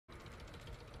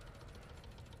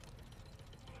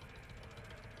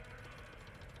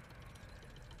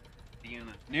being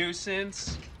a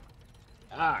nuisance.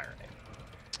 Alright.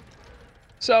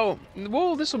 So,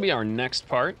 well, this will be our next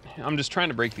part. I'm just trying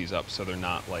to break these up so they're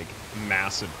not, like,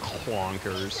 massive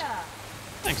clonkers.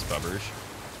 Thanks, Bubbers.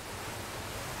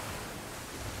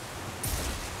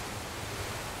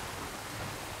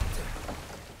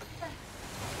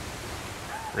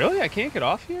 Really? I can't get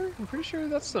off here? I'm pretty sure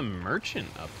that's the merchant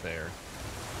up there.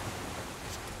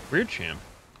 Weird champ.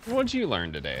 What'd you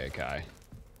learn today, Akai?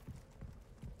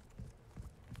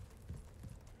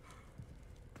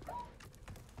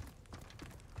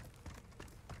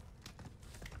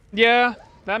 Yeah,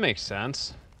 that makes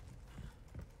sense.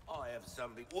 I have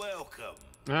something. Welcome.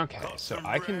 Okay, so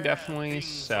I can definitely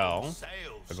sell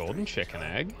a golden chicken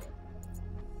egg.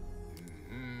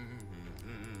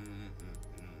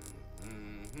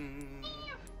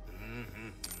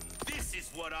 This is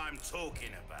what I'm talking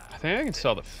about. I think I can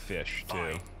sell the fish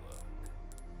too.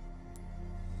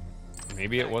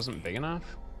 Maybe it wasn't big enough?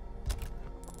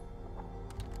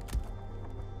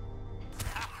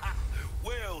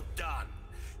 Well done.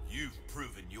 You've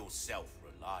proven yourself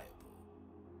reliable.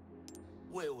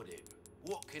 Well then,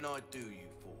 what can I do you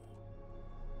for?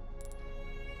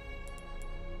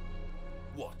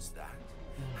 What's that?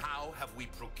 How have we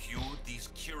procured these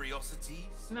curiosities?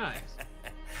 Nice.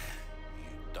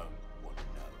 You don't want to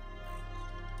know,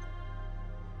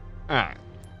 mate. Alright.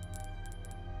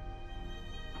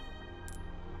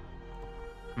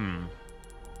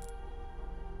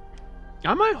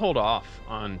 I might hold off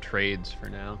on trades for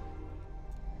now.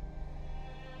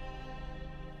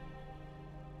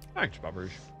 Thanks,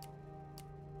 Bubbers.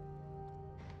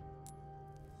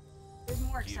 There's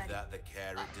more Give exciting. that the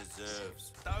care it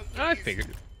deserves. Don't I get figured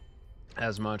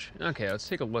as much. Okay, let's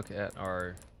take a look at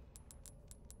our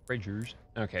treasures.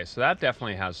 Okay, so that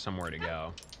definitely has somewhere to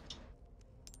go.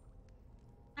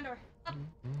 Andor. Up.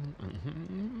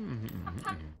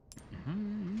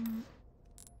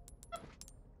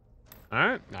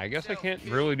 Alright, I guess I can't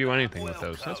really do anything with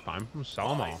those. That's fine. We'll sell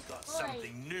them all. I've got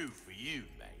something new for you,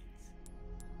 mate.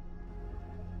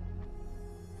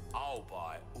 I'll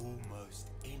buy almost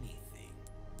anything.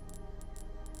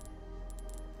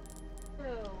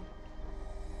 Ooh.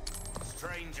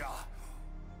 Stranger.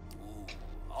 Ooh,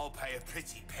 I'll pay a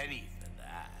pretty penny for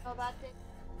that. How about this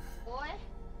boy?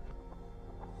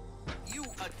 You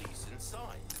a decent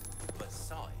size, but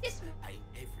size This- ain't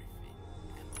everything,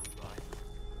 am I right?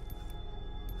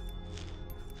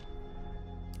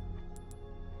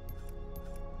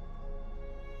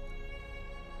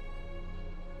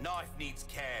 Knife needs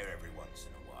care every once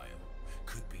in a while.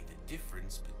 Could be the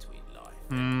difference between life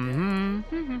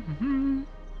and death.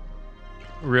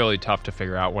 Really tough to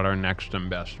figure out what our next and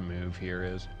best move here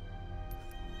is.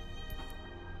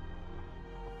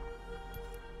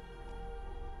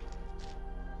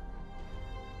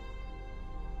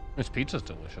 This pizza's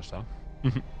delicious, though.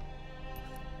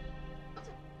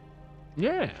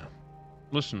 Yeah.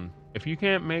 Listen, if you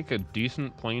can't make a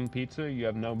decent plain pizza, you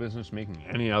have no business making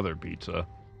any other pizza.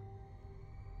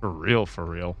 For real, for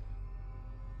real.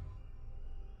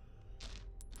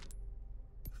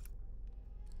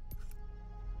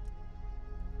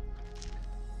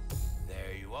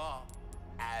 There you are,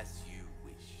 as you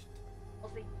wished.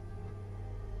 We'll see.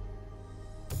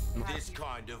 This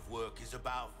kind of work is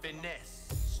about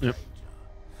finesse, Yep. stranger.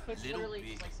 It's Little literally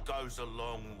bit just like goes a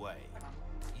long way.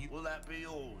 Will that be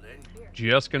all then?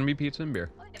 Just gonna be pizza and beer.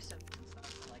 I have some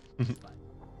stuff like but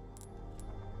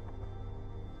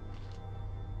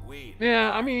We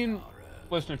Yeah, I mean, are,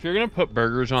 listen, if you're gonna put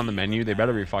burgers on the menu, they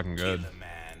better be fucking good. killer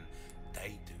man.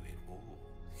 They do it all.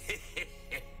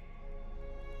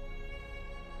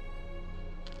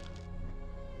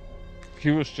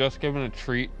 She was just given a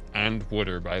treat and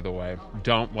water, by the way.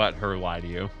 Don't let her lie to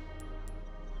you.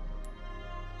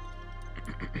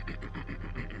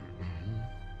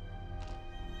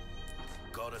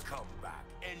 Gotta come back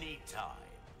anytime.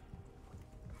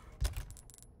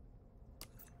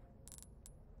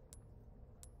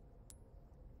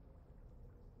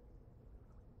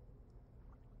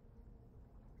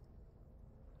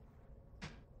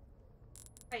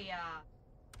 hey,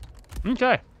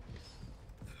 Okay.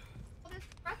 well, there's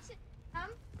threats in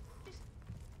just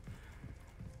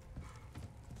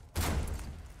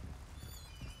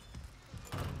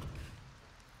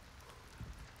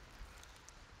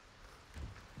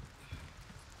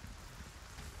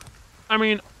I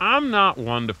mean, I'm not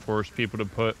one to force people to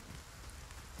put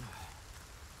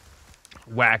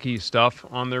wacky stuff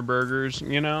on their burgers,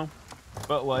 you know?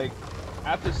 But like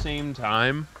at the same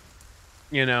time,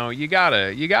 you know, you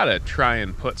gotta try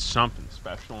and put something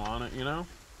special on it, you know?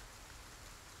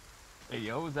 Hey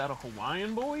yo, is that a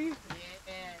Hawaiian boy?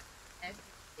 yeah.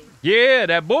 Yeah,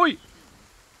 that boy.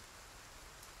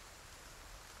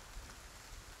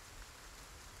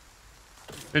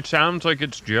 It sounds like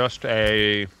it's just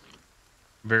a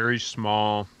very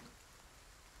small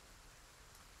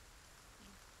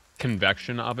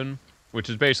convection oven, which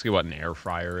is basically what an air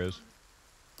fryer is.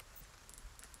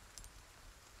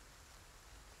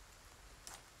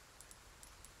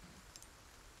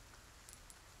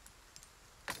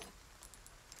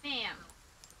 Ma'am.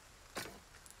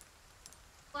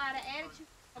 Glad I added you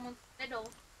someone's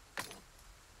fiddle.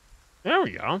 There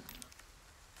we go.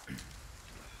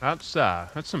 That's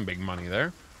some big money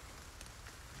there.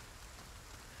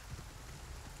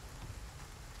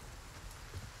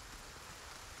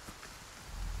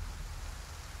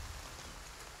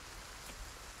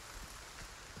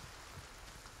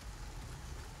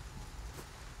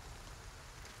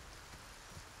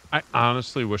 I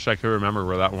honestly wish I could remember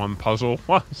where that one puzzle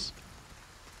was.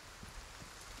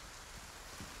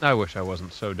 I wish I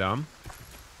wasn't so dumb.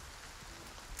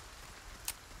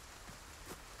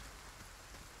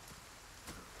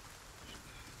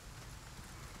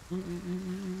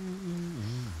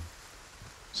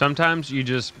 Sometimes you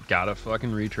just gotta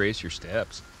fucking retrace your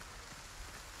steps.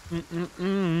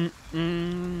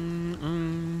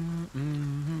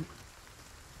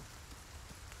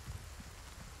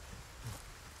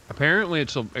 Apparently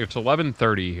it's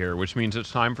 11:30 here, which means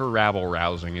it's time for rabble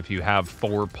rousing if you have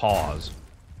 4 paws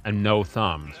and no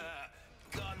thumbs.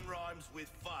 Gun rhymes with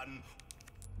fun.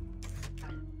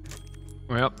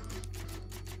 Well.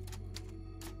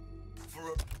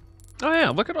 Oh yeah,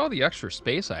 look at all the extra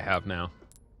space I have now.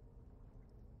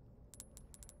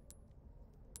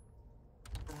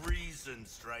 Reason,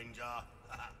 stranger.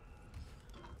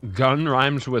 Gun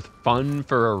rhymes with fun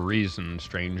for a reason,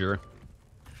 stranger.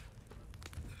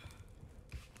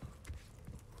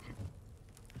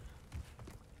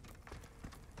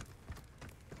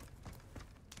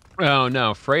 Oh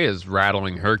no, Freya's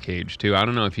rattling her cage too. I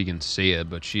don't know if you can see it,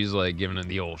 but she's like giving it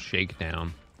the old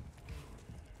shakedown.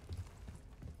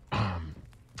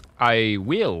 I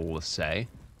will say,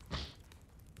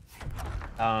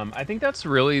 I think that's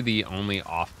really the only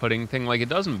off-putting thing. Like, it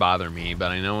doesn't bother me,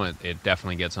 but I know it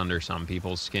definitely gets under some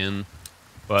people's skin.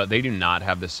 But they do not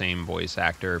have the same voice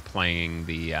actor playing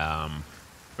the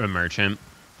merchant.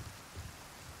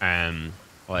 And,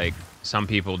 like, some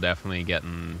people definitely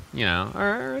getting, you know,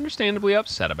 are understandably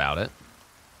upset about it.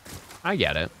 I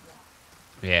get it.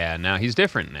 Yeah, no, he's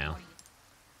different now.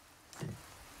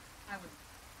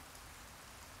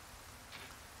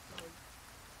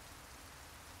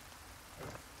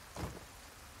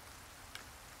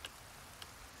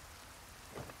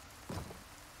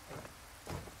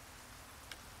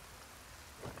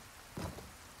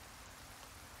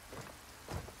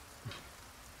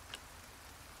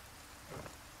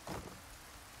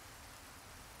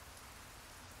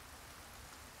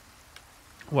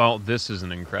 Well, this is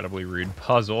an incredibly rude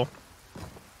puzzle.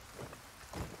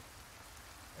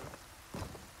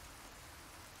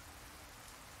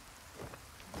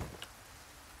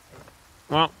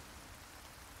 Well.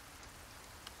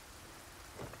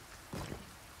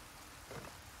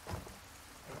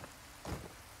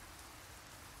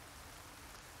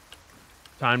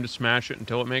 Time to smash it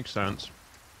until it makes sense.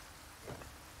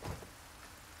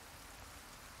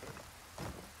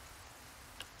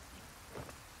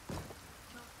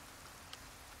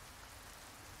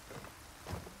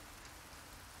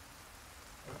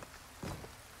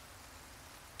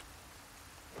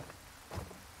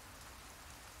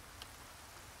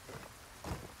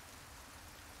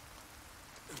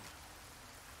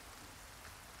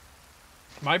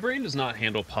 My brain does not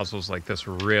handle puzzles like this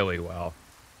really well.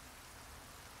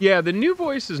 Yeah, the new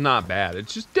voice is not bad.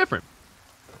 It's just different.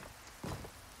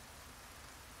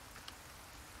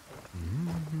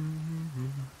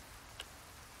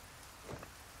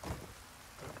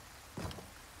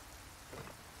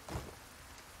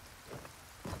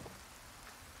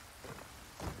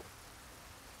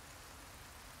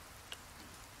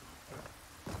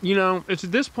 You know, it's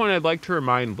at this point I'd like to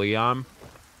remind Leon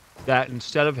that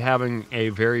instead of having a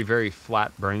very, very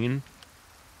flat brain,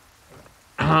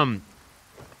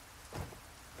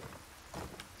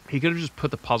 he could have just put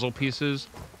the puzzle pieces,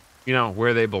 you know,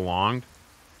 where they belonged.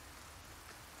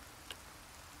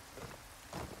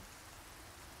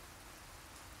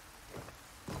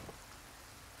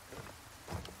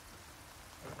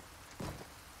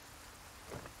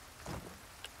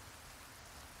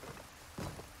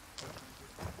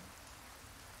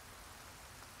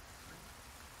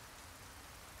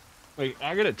 Like,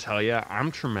 I gotta tell you,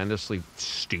 I'm tremendously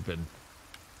stupid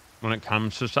when it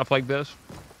comes to stuff like this.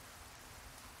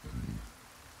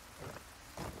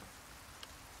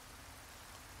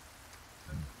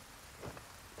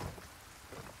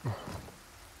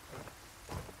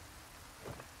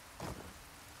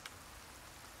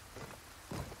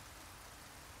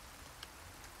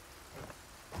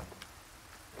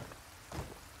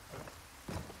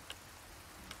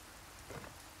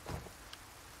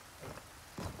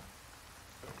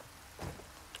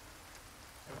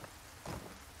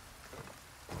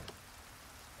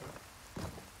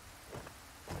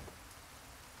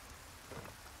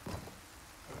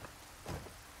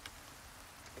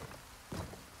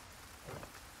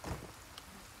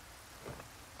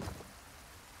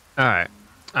 All right.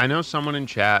 I know someone in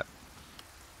chat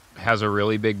has a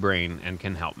really big brain and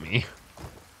can help me.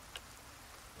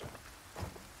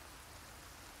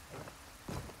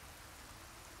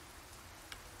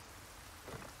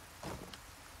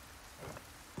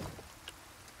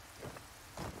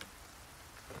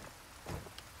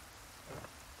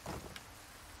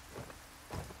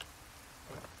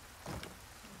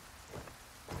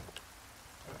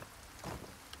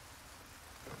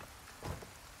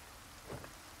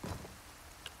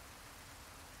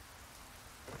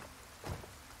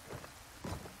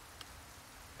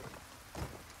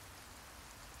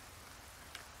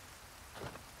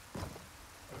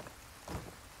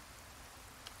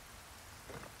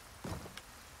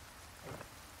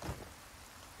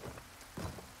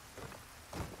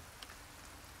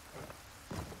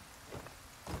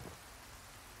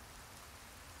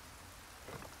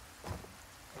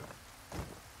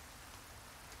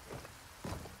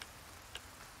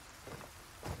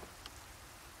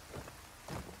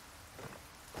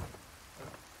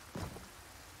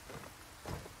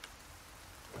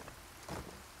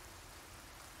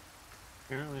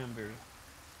 Apparently I'm very...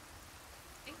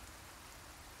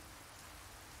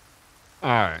 All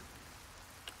right.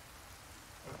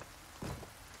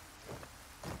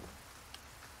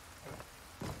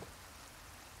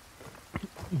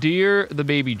 Dear the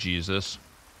baby Jesus,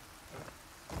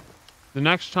 the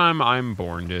next time I'm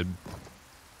born, dude,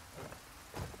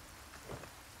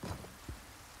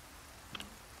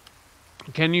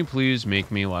 can you please make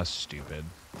me less stupid?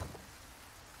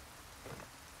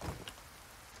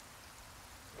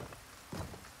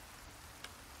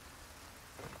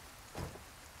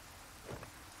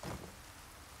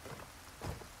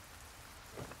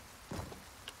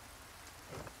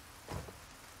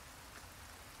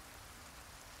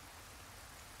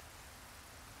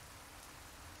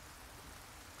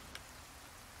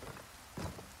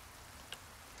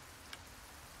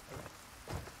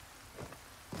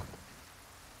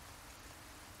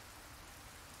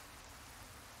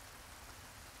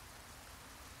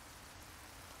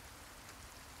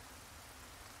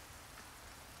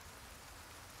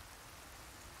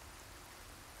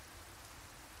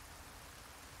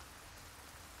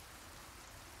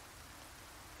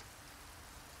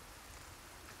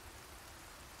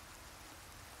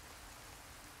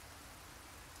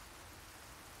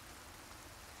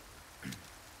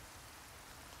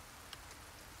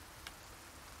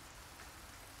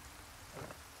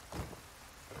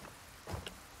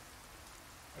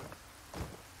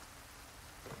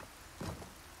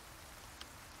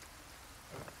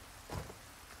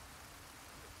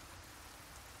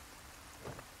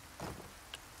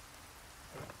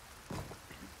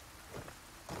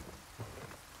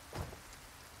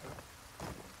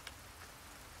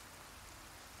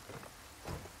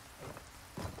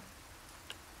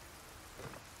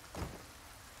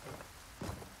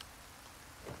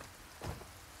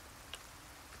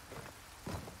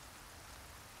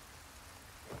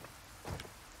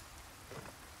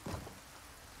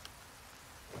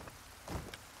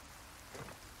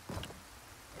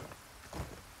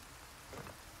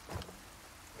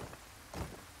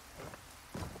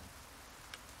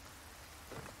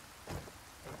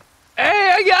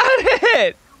 Hey, I got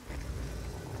it!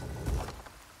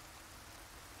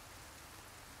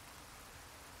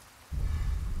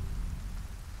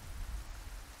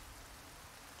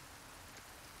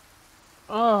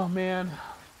 Oh, man.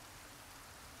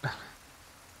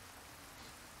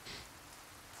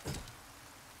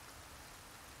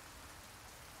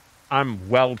 I'm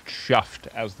well chuffed,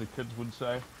 as the kids would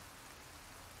say.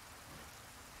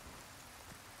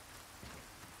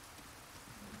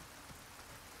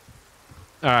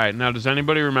 All right, now does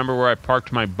anybody remember where I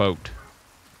parked my boat?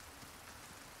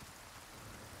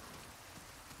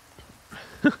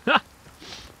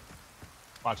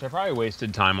 Watch, I probably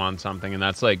wasted time on something, and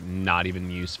that's, like, not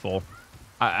even useful.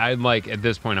 I like, at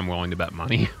this point, I'm willing to bet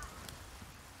money.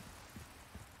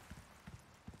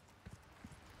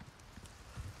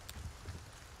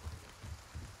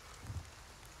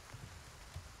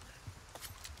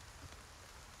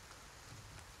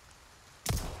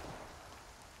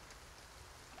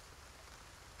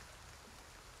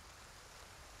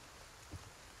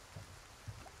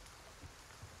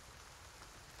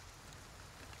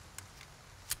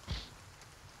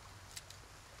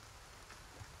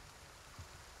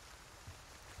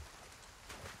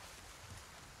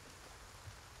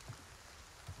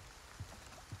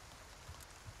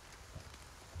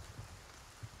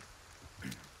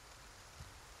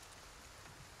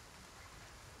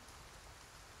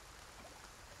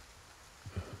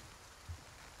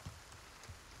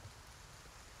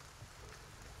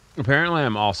 Apparently,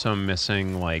 I'm also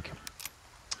missing, like,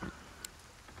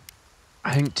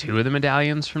 I think 2 of the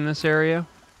medallions from this area.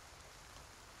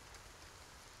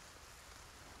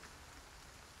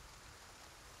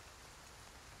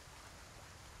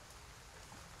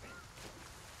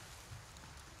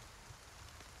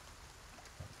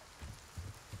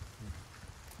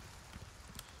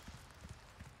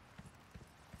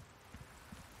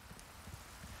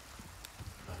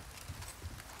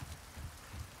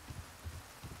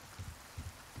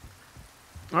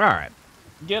 All right.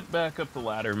 Get back up the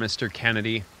ladder, Mr.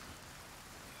 Kennedy.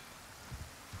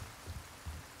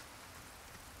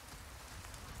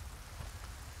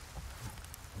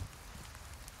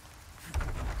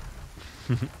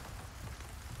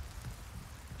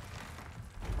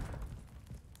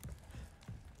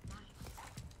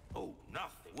 Oh,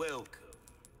 nothing. Welcome.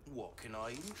 What can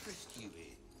I interest you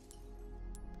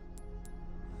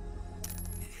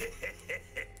in?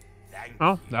 Thank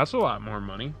Oh, you. that's a lot more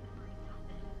money.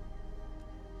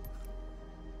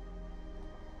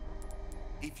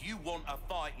 If you want a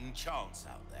fighting chance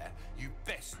out there, you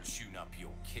best tune up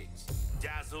your kit.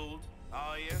 Dazzled,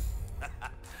 are you?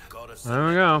 Got There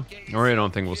we go. Or I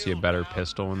don't think we'll see a better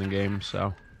pistol in the game,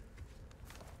 so.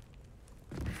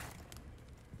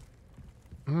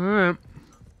 Alright.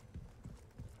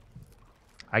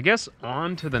 I guess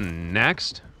on to the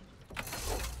next.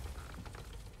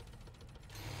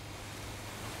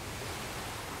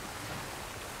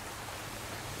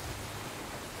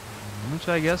 Which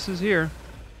I guess is here.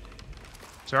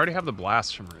 So I already have the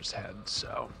blast from his head,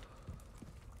 so.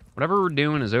 Whatever we're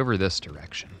doing is over this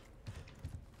direction.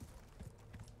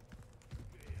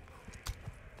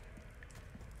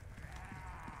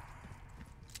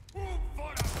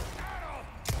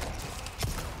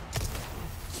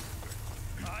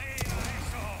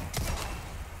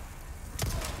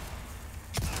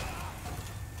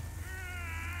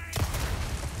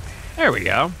 There we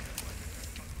go.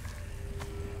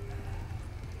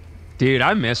 Dude,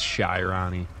 I miss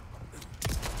Shirani.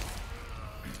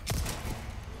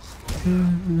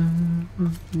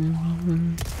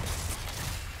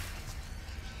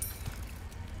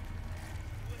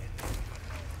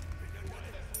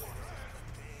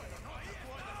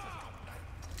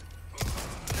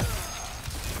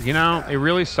 You know, it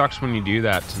really sucks when you do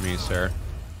that to me, sir.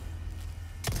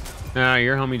 Nah,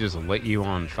 your homie just lit you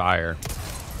on fire.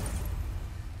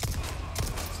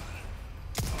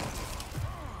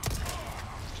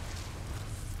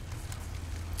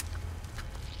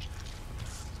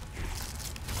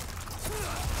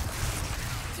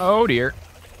 Oh dear.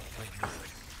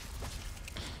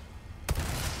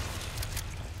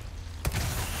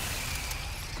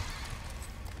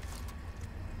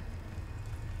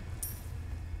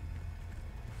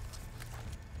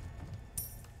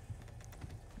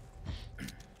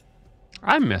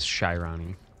 I miss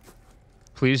Shirani.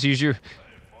 Please use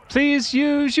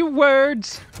your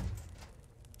words.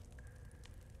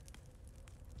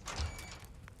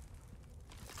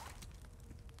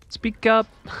 Speak up.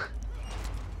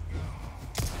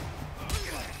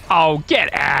 Oh, get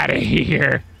out of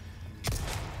here.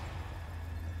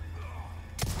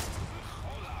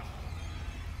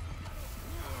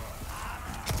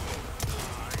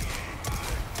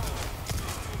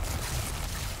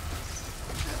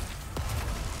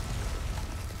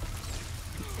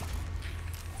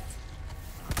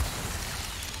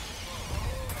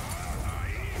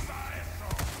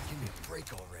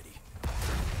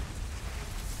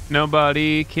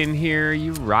 Nobody can hear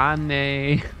you,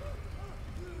 Ronnie.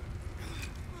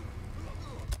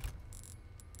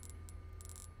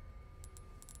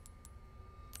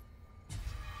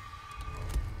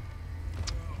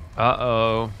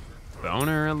 Uh-oh.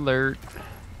 Boner alert.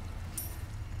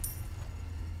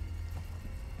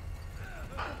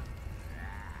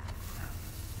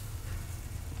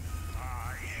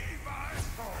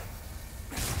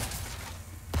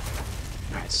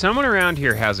 Alright, someone around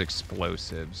here has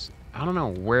explosives. I don't know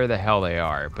where the hell they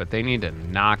are, but they need to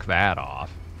knock that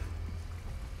off.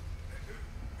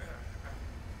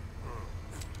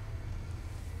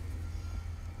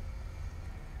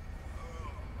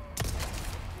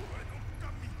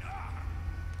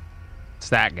 It's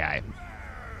that guy.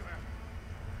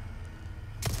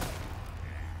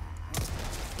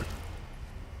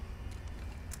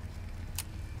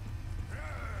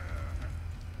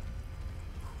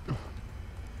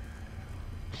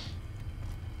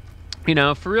 You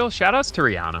know, for real, shoutouts to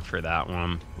Rihanna for that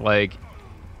one. Like,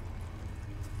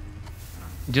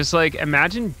 just like,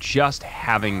 imagine just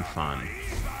having fun.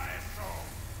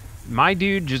 My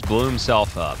dude just blew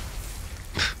himself up.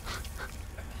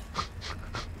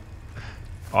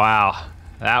 Wow,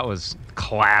 that was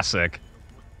classic.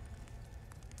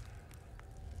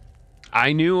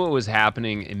 I knew what was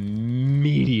happening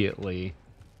immediately.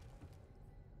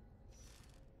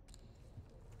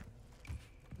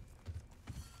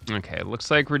 Okay,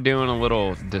 looks like we're doing a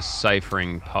little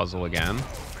deciphering puzzle again.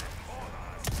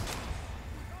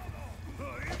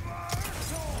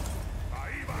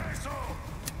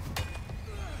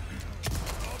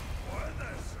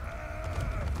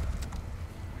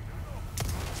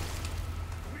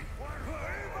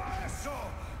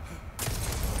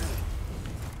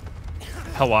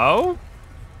 Hello?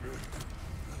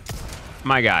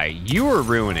 My guy, you are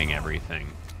ruining everything.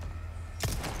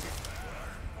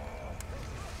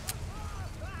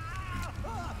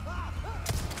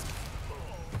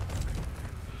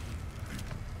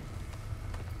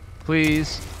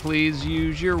 Please, please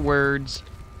use your words.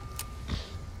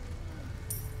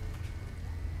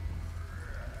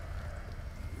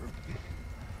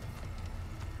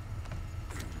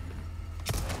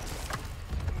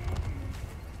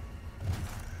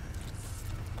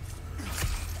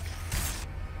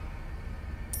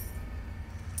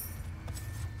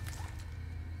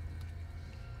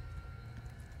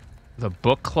 The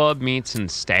book club meets in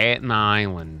Staten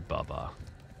Island, Bubba.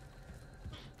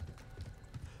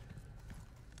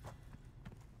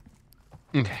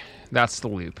 Okay, that's the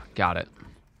loop. Got it.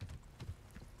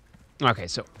 Okay,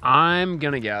 so I'm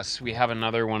gonna guess we have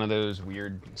another one of those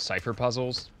weird cipher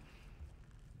puzzles.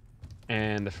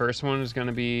 And the first one is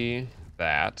gonna be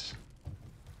that.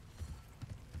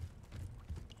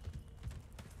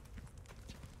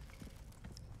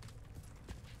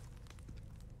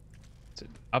 It's an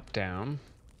up, down.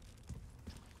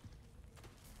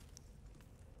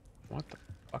 What the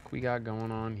fuck we got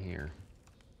going on here?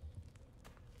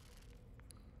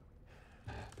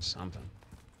 Something.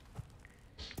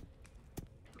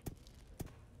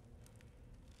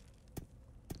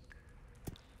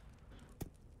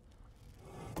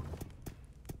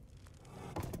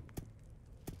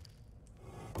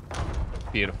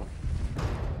 Beautiful.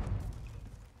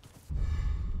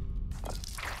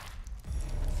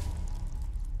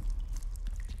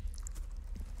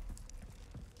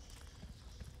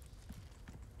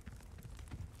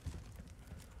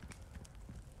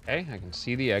 Okay, I can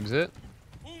see the exit.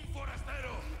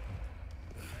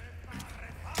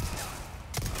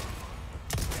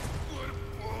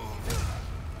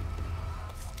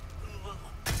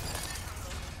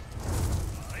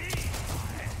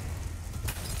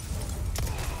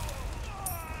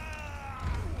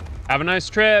 Have a nice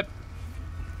trip.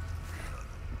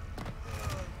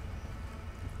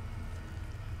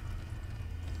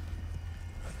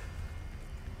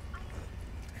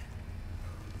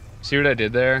 See what I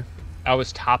did there? I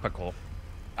was topical.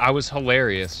 I was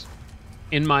hilarious.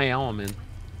 In my element.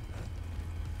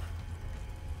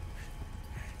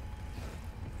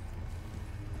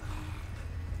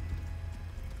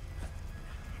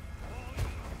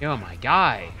 Yo, my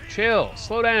guy. Chill.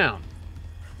 Slow down.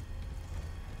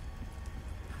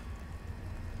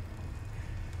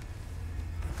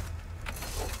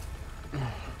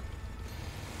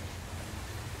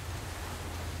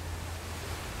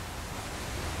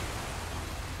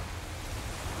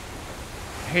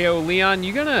 Hey, yo, Leon,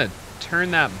 you gonna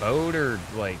turn that boat or,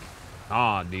 like...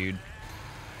 Aw, dude.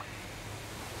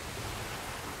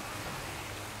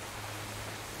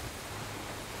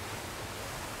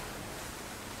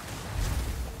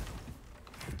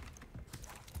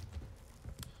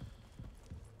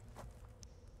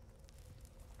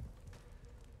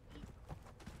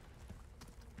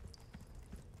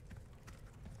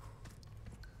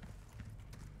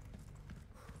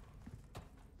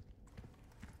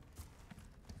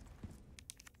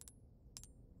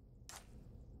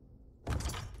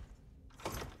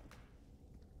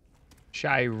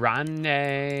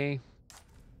 Shirane.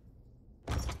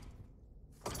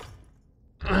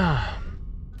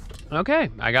 Okay,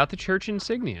 I got the church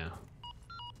insignia.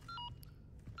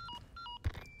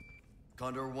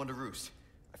 Condor 1 to Roost.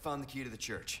 I found the key to the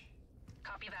church.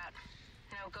 Copy that.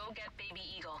 Now go get Baby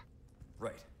Eagle.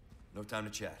 Right. No time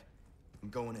to chat. I'm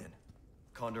going in.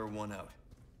 Condor 1 out.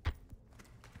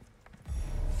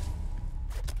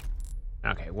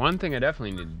 Okay, one thing I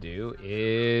definitely need to do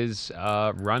is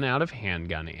run out of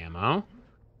handgun ammo.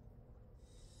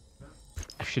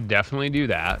 I should definitely do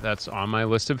that. That's on my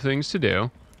list of things to do.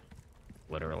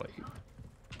 Literally.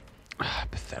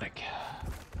 Pathetic.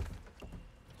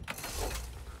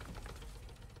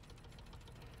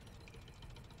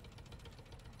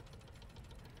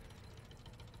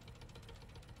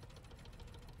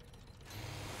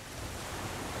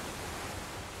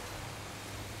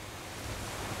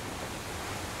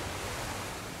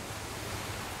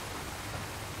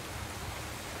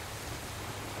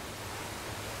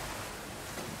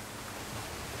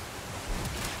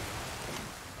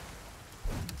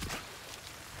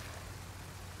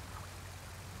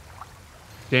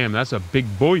 Damn, that's a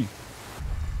big boy.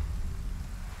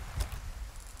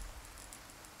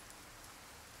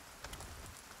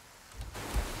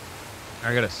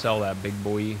 I gotta sell that big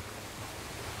boy.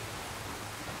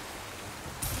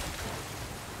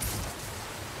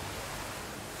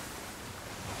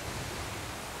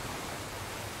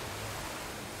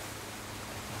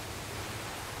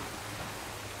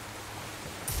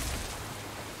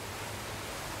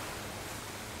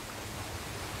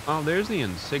 Oh, there's the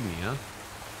insignia.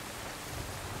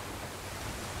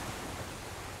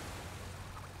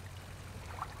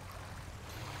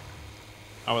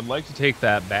 I would like to take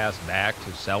that bass back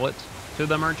to sell it to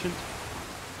the merchant.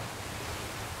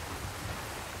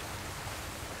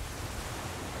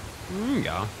 There you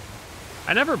go.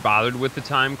 I never bothered with the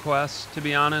time quest, to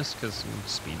be honest, because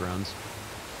speedruns.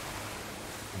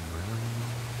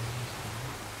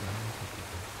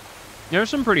 There's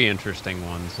some pretty interesting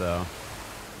ones, though.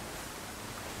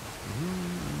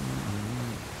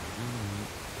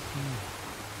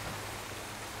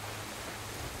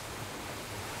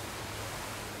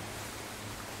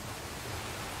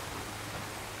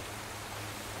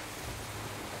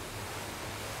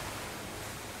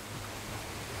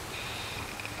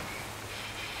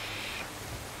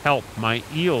 Help, my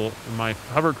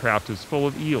hovercraft is full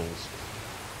of eels.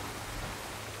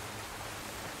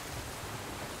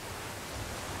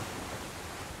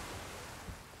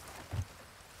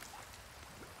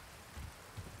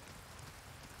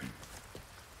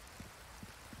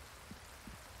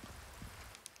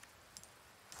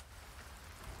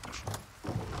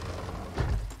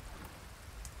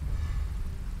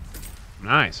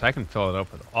 Nice, I can fill it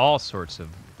up with all sorts of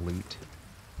loot.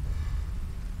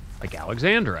 Like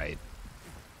Alexandrite.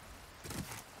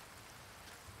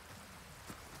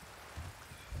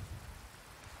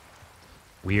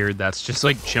 Weird, that's just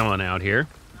like chilling out here.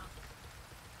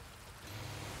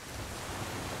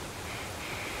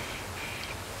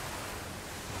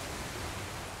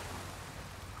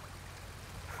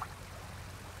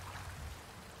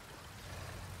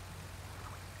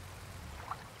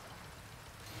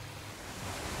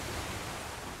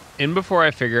 And before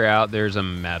I figure out there's a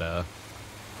meta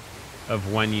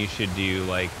of when you should do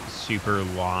like super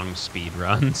long speed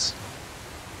runs,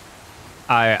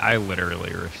 I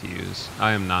literally refuse.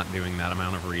 I am not doing that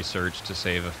amount of research to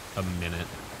save a minute.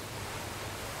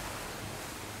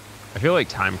 I feel like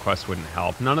time quest wouldn't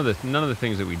help. None of the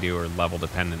things that we do are level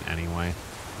dependent anyway.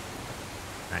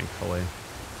 Thankfully.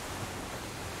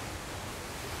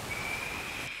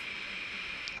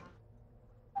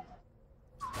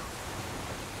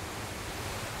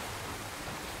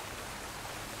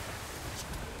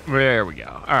 There we go.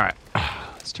 All right.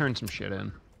 Let's turn some shit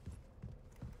in.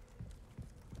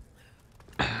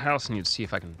 I also need to see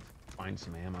if I can find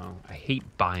some ammo. I hate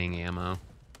buying ammo.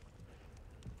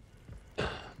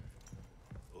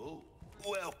 Oh,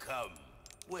 welcome.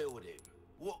 Wilden,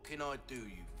 what can I do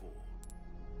you for?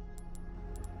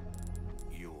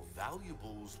 Your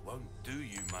valuables won't do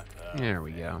you much. There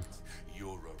we go.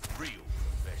 You're a real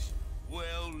professional.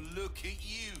 Well, look at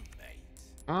you, mate.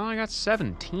 Oh, I got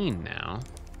 17 now.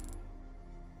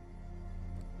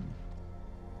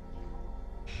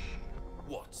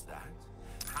 What's that?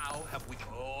 How have we...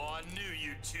 Oh, I knew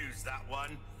you'd choose that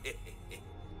one.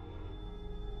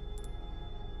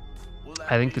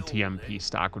 I think the TMP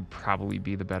stock would probably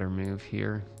be the better move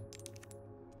here.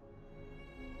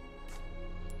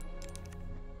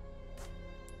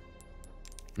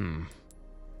 Your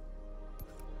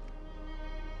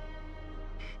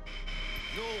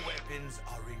weapons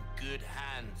are in good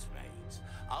hands, mate.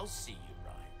 I'll see you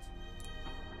right.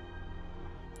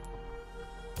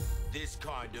 This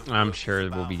kind of I'm work sure is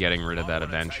we'll be about- getting rid of I that wanna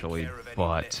take eventually, care of any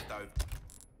but leftover-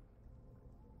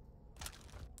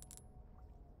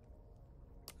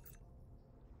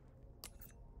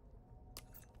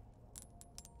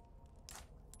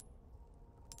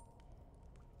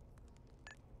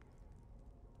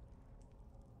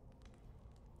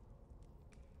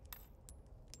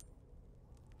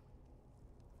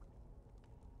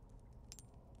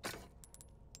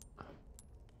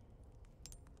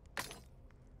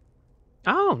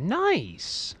 oh,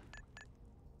 nice.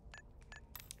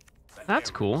 That's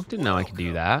cool. Didn't know I could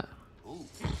do that. Ooh,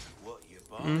 what you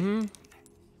buying?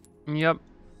 Yep.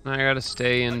 I gotta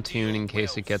stay in tune in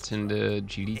case it gets into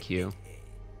GDQ.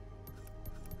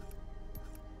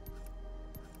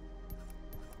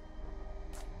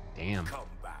 Damn. Come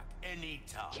back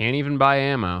anytime. Can't even buy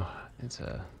ammo.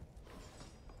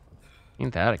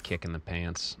 Ain't that a kick in the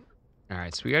pants?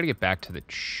 Alright, so we gotta get back to the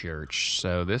church.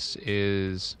 So this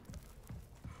is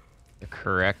the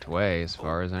correct way as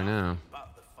far as I know.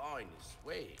 But the finest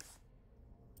way.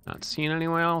 Not seeing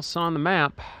anyone else on the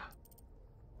map.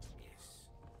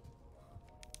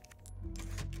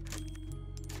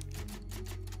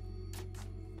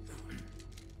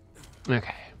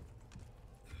 Okay.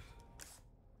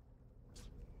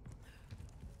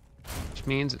 Which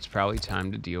means it's probably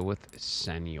time to deal with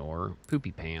Senor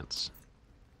Poopy Pants.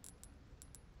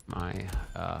 My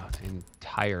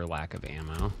entire lack of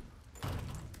ammo.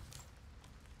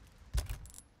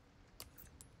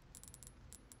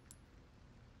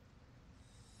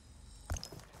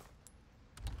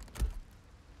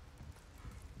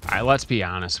 Alright, let's be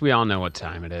honest. We all know what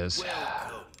time it is.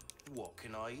 Welcome. What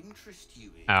can I interest you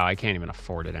in? Oh, I can't even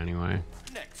afford it anyway.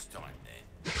 Next time,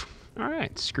 then.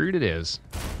 Alright, screwed it is.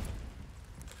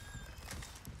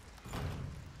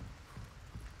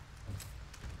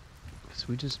 So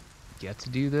we just get to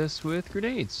do this with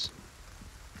grenades.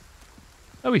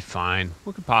 That'll be fine.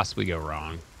 What could possibly go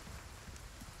wrong?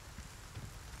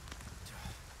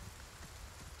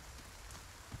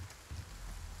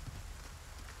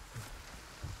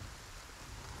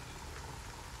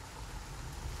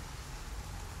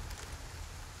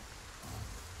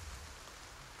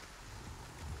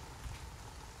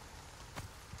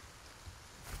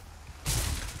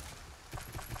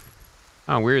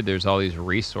 Oh, weird. There's all these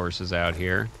resources out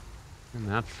here. Isn't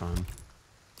that fun?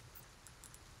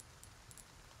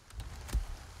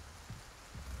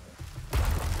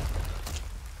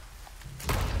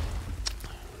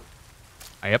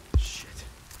 Yep. Shit.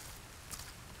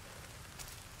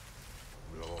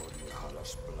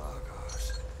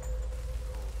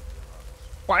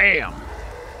 Wham!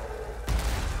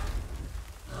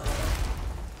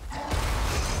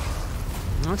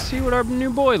 Let's see what our new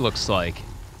boy looks like.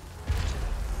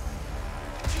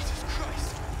 Jesus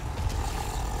Christ.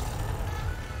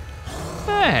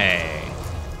 Hey!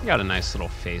 You got a nice little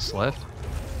facelift.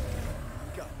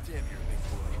 God damn, you're a big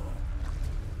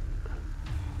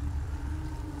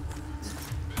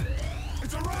boy.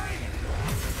 It's a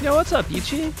raid! Yo, what's up,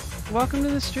 Ichi? Welcome to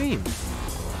the stream.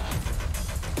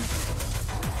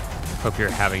 Hope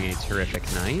you're having a terrific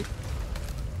night.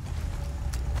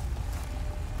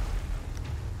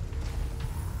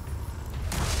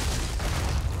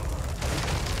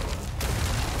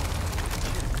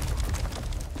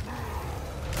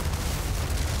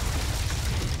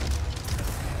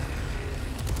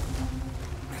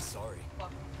 Sorry.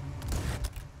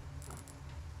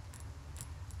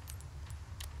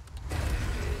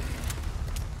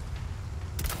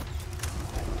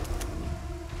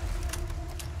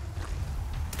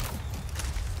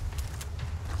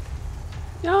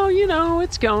 Oh, you know,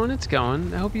 it's going, it's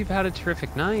going. I hope you've had a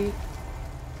terrific night.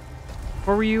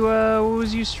 What were you, what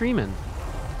was you streaming?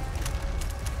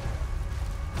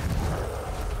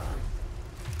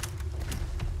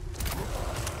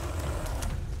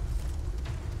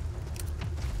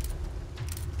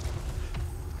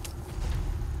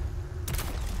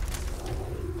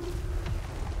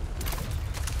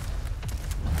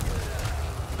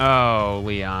 Oh,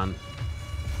 Leon.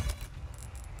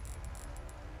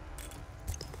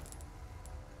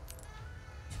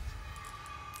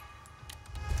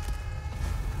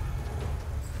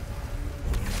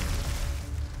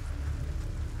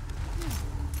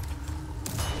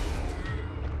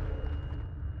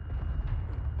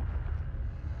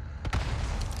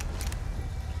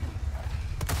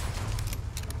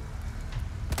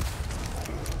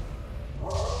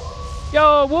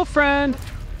 Yo, wolf friend.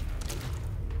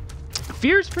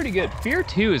 Fear's pretty good. Fear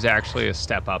 2 is actually a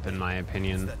step up in my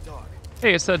opinion. That dog.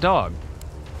 Hey, it's that dog.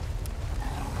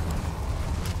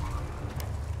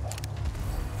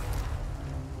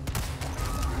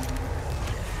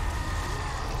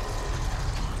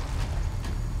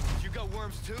 You got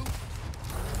worms too?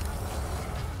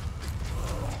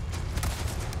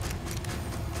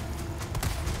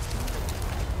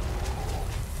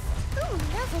 Ooh,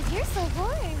 Nuzzle, you're so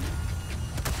warm.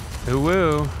 Ooh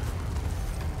woo.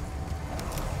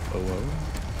 Hello?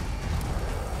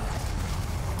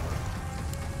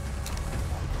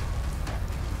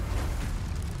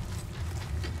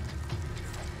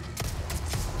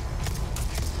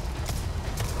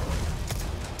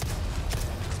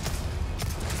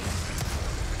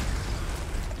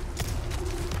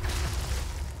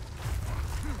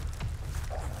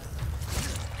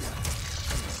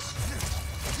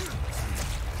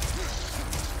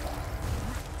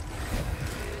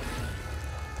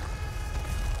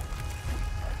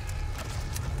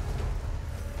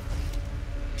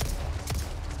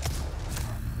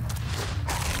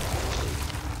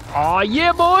 Aw,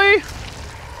 yeah, boy!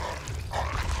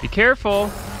 Be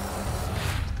careful.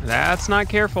 That's not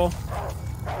careful. Want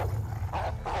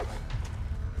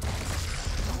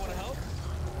to help?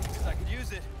 Because I could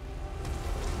use it.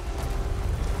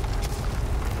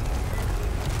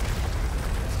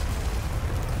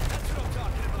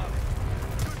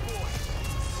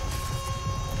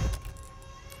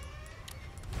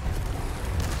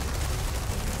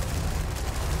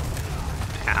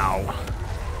 Ow.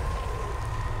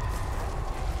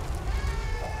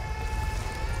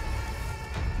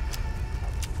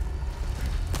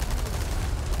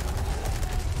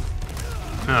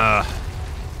 Ugh.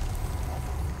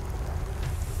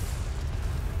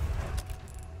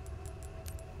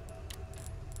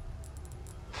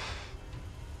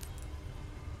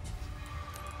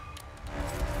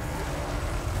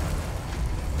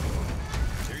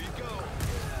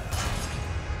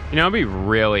 You know, it'd be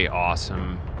really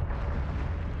awesome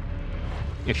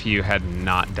if you had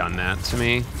not done that to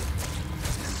me.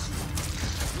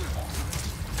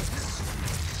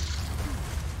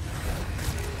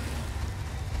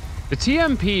 The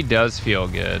TMP does feel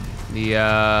good. The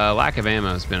lack of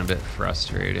ammo has been a bit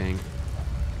frustrating.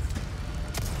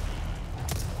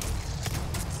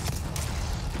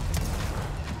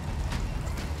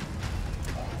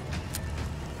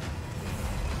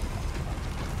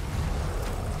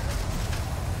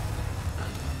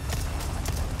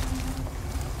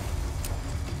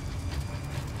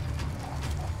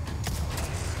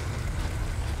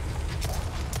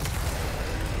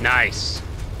 Nice.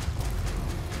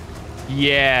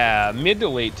 Yeah, mid to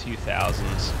late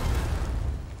 2000s.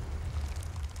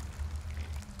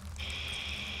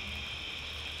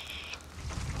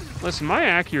 Listen, my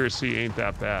accuracy ain't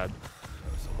that bad.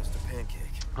 That was almost a pancake.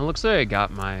 It looks like I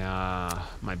got my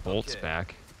my bolts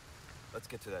back. Let's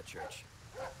get to that church.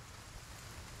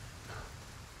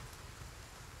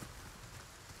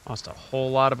 Lost a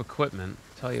whole lot of equipment,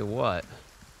 tell you what.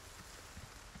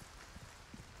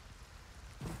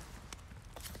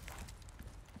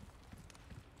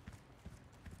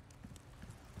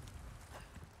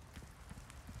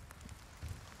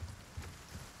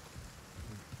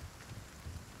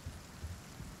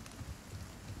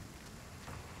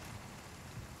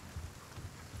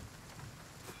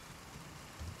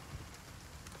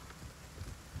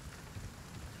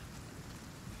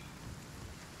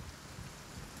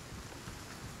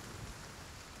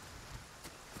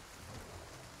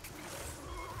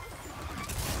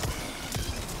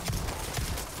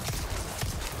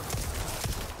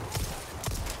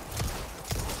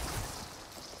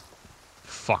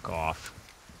 Fuck off.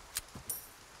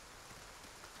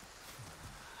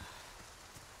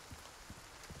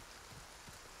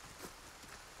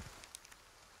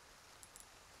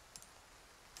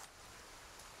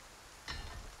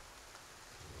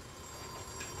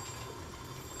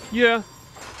 Yeah.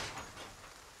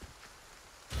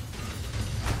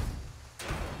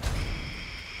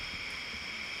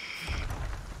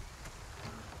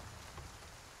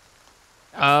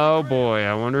 Oh boy,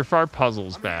 I wonder if our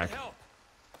puzzle's back.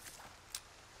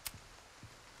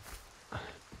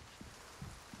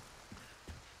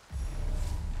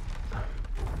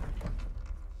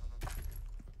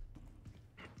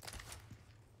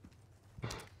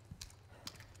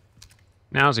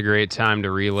 Now's a great time to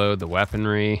reload the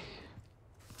weaponry.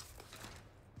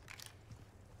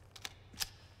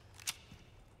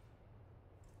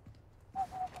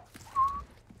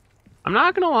 I'm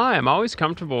not gonna lie, I'm always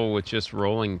comfortable with just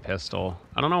rolling pistol.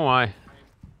 I don't know why.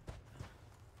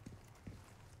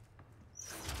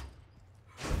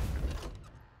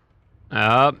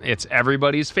 It's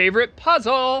everybody's favorite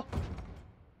puzzle!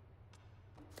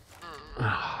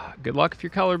 Good luck if you're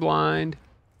colorblind.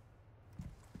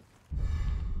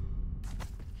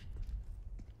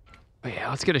 Oh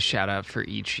yeah, let's get a shout out for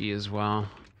Ichi as well.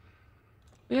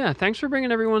 Yeah, thanks for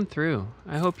bringing everyone through.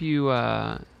 I hope you,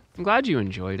 I'm glad you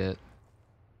enjoyed it.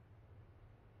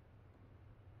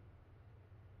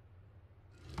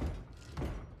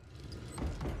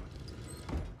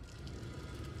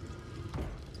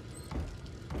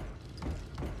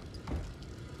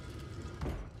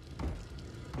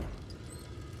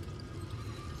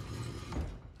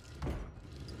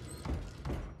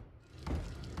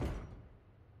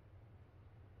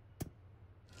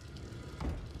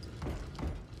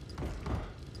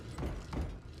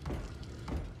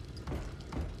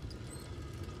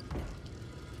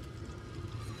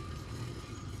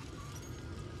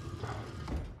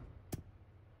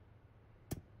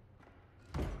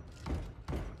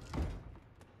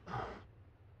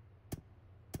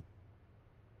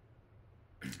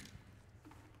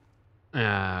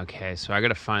 Okay, so I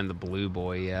gotta find the blue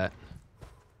boy yet.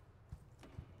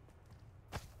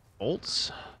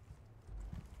 Bolts?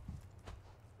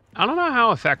 I don't know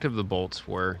how effective the bolts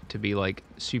were, to be, like,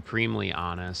 supremely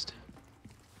honest.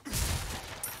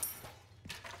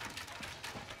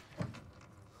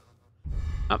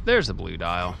 Oh, there's the blue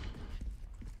dial.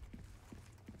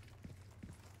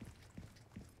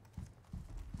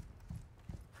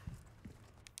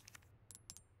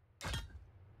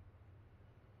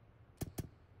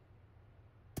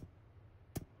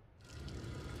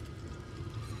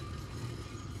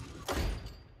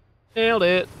 Nailed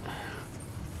it.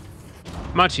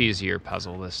 Much easier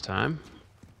puzzle this time.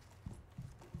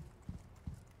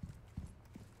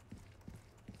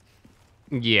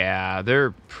 Yeah,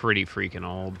 they're pretty freaking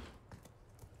old.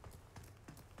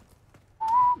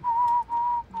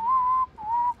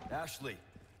 Ashley,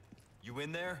 you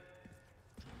in there?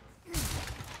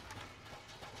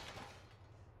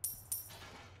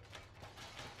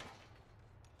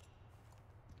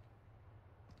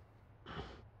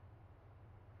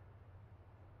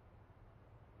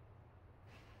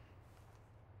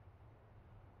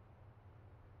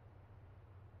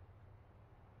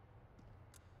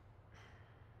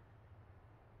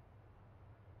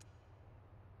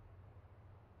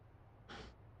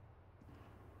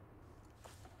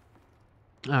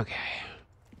 Okay.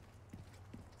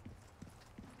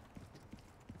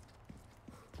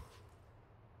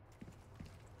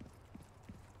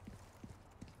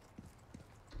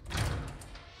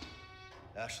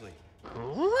 Ashley.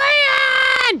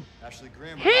 Leon! Ashley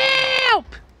Graham. Help!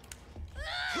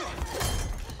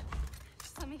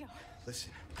 Just let me go.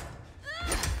 Listen.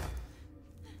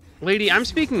 Lady, I'm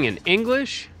speaking in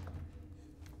English.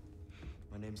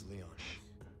 My name's Leon.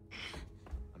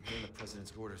 I'm hearing the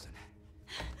president's orders and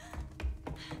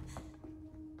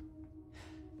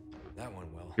that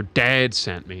went well. Your dad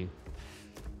sent me.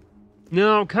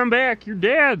 No, come back. Your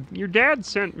dad. Your dad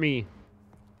sent me.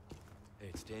 Hey,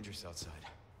 it's dangerous outside.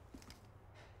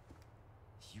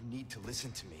 You need to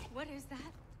listen to me. What is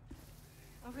that?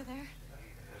 Over there?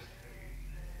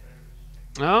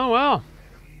 Oh, well.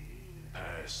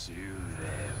 Pursue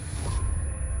them.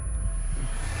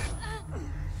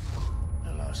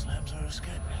 The lost lambs are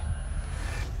escaping.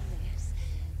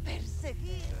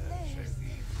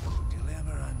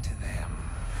 Deliver unto them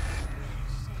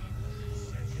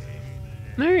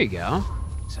There you go.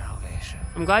 salvation.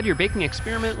 I'm glad your baking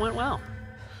experiment went well.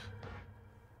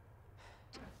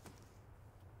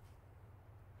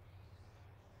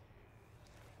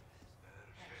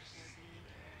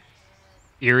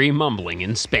 Eerie mumbling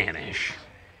in Spanish.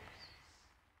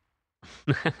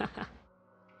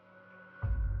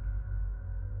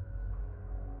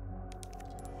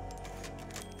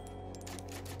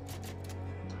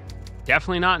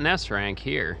 Definitely not an S rank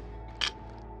here.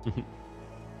 What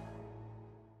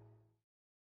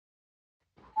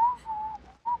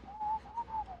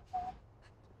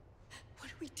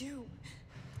do we do?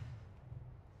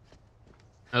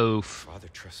 Oof. Father,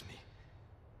 trust me.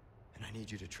 And I need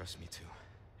you to trust me too.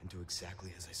 And do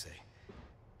exactly as I say.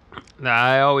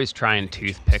 I always try and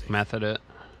toothpick method it.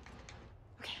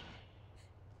 Okay.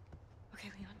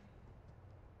 Okay, Leon.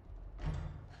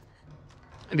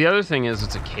 The other thing is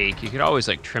it's a cake. You could always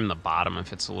like trim the bottom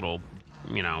if it's a little,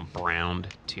 you know, browned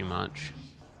too much.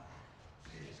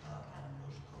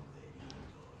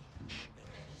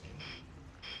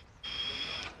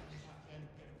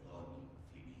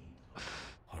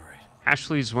 All right.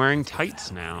 Ashley's wearing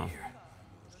tights now.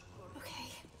 Okay.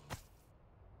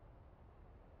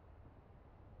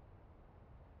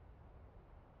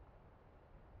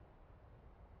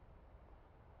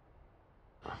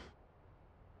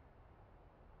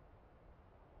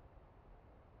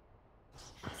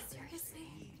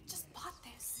 Seriously? Just bought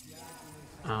this.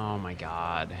 Oh my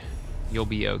god. You'll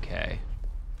be okay.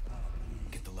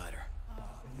 Get the ladder.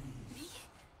 Me?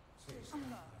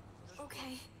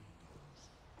 Okay.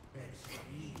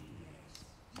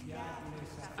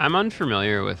 I'm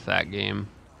unfamiliar with that game.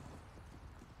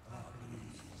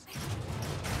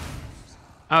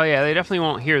 Oh yeah, they definitely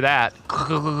won't hear that.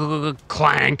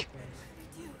 Clank.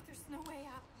 Dude, there's no way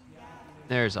out.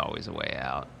 There's always a way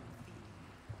out.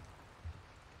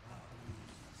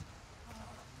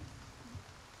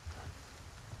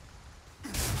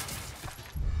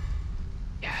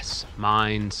 Yes,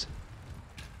 mines.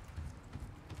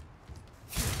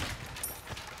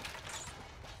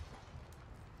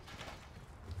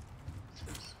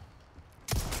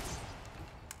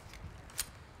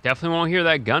 Definitely won't hear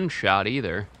that gunshot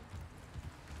either.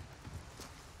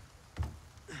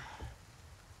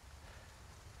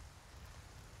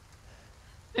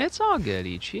 It's all good,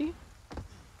 Ichi.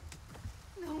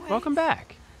 No way. Welcome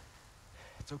back.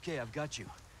 It's okay, I've got you.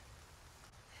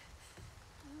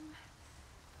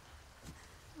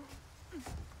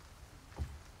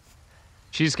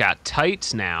 She's got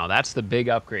tights now. That's the big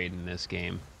upgrade in this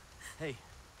game. Hey,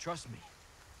 trust me.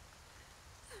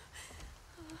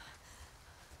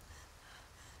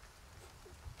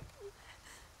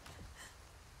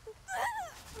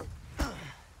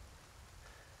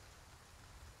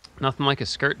 Nothing like a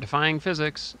skirt defying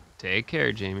physics. Take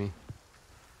care, Jamie.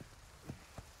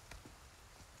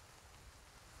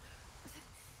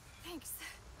 Thanks.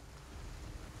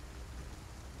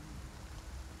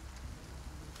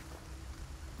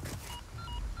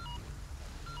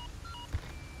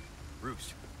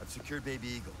 Roost, I've secured Baby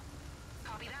Eagle.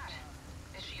 Copy that.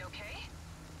 Is she okay?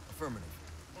 Affirmative.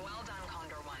 Well done,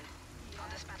 Condor 1. I'll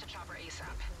dispatch a chopper ASAP.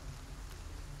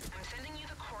 I'm sending you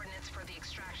the coordinates for the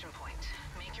extraction point.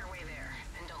 Make your way there,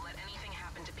 and don't let anything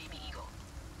happen to Baby Eagle.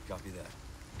 Copy that.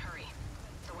 Hurry.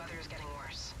 The weather is getting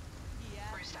worse.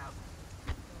 Roost out.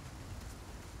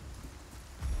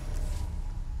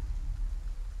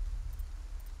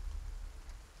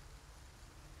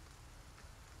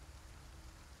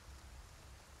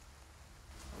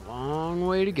 Long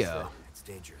way to go. It's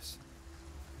dangerous.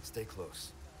 Stay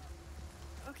close.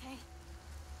 Okay.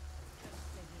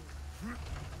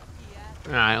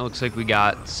 All right, looks like we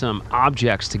got some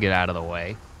objects to get out of the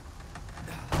way.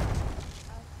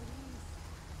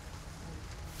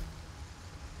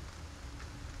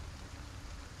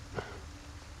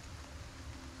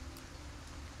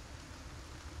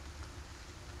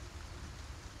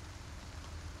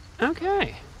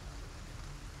 Okay.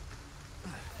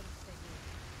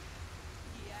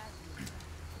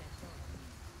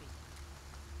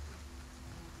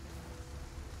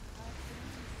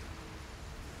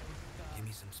 Give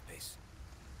me some space.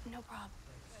 No problem.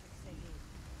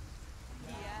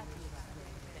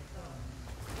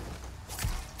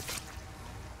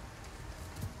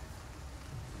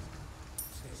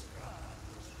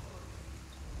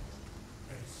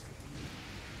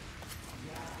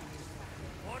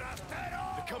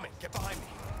 They're coming. Get behind me.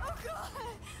 Oh God!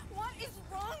 What is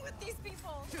wrong with these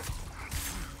people?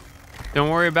 Don't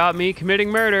worry about me committing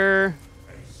murder.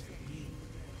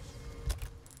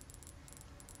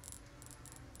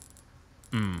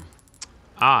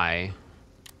 I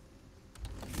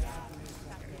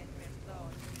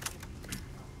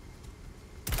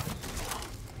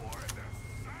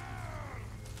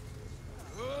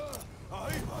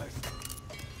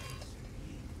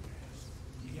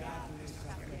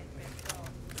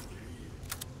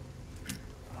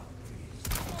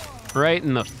right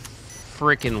in the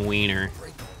frickin' wiener.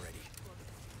 Break already.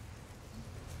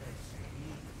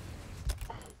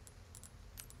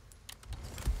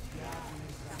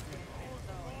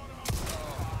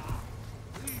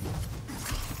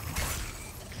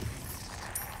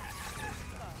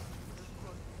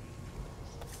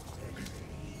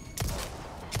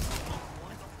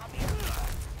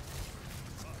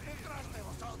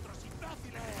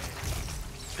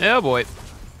 Oh boy.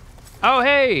 Oh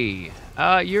hey.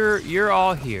 You're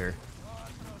all here.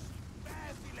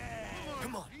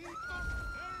 Come on.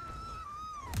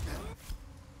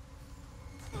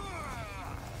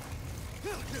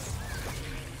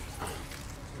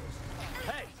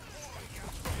 Hey.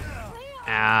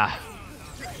 Ah.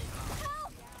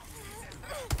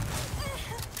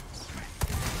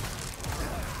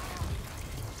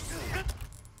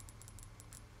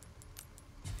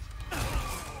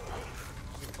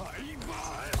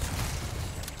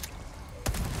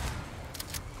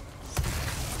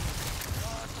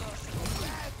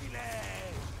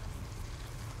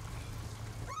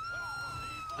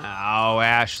 Oh,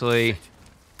 Ashley.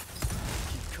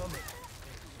 Keep coming.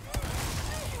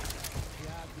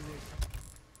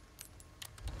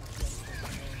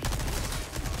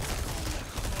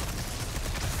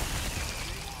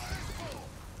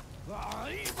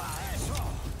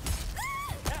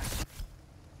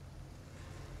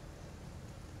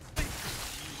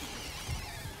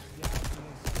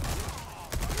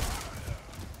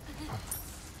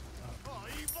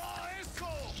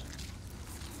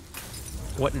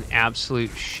 What an absolute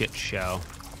shit show.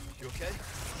 You okay?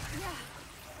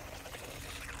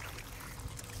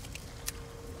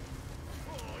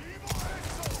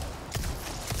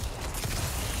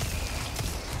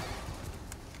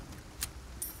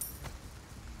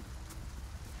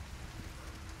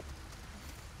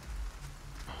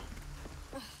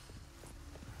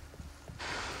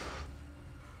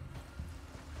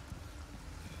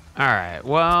 All right.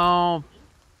 Well,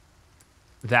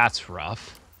 that's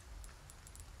rough.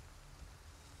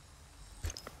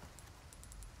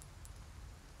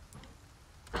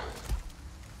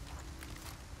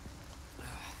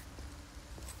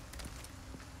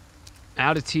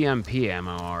 Out of TMP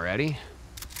ammo already.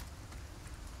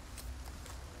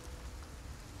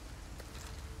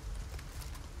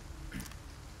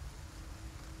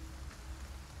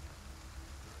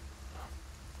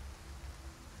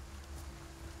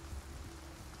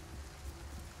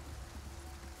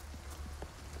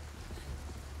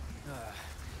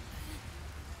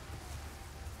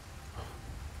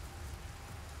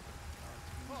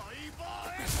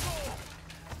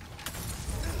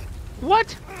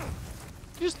 What?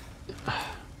 Just...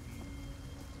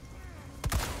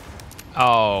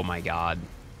 Oh my god.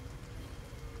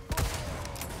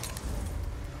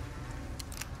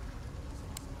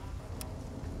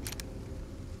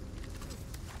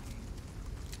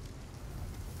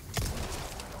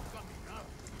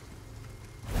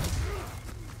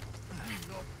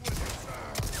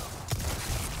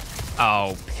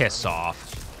 Oh, piss off.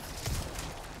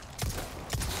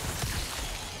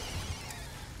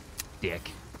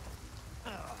 Dick.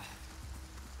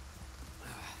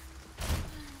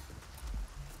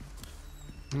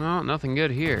 No, nothing good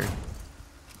here.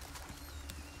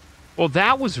 Well,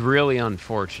 that was really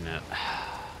unfortunate.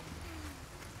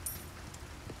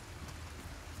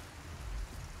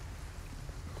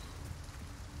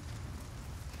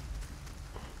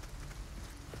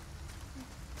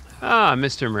 Ah,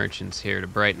 Mr. Merchant's here to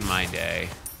brighten my day.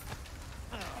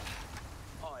 I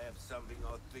have something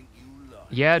I think you like.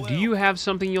 Yeah, do you have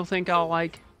something you'll think I'll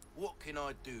like? What can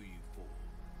I do you for?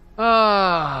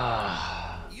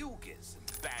 Ah. You'll get some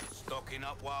bad stocking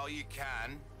up while you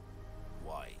can.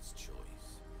 Wise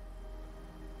choice.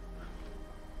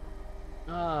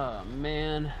 Oh,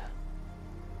 man.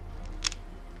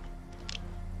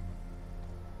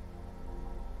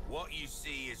 What you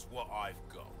see is what I've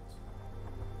got.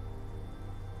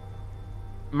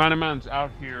 My man's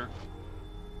out here.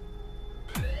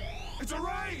 It's a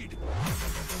raid!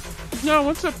 No,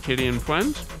 what's up, Kitty and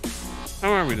friends?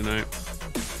 How are we tonight?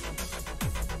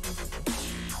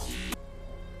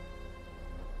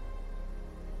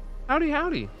 Howdy,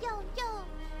 howdy.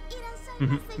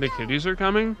 The kitties are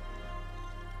coming?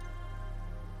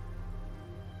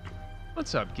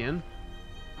 What's up, Gin?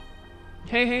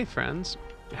 Hey, hey, friends.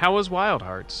 How was Wild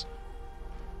Hearts?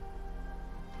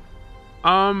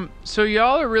 So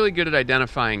y'all are really good at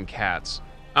identifying cats.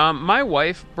 My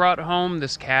wife brought home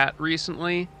this cat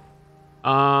recently.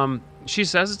 She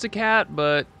says it's a cat,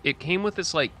 but it came with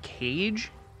this, like,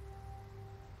 cage.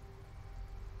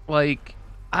 Like,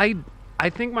 I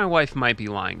think my wife might be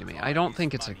lying to me. I don't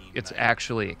think it's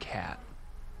actually a cat.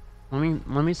 Let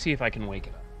me see if I can wake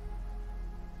it up.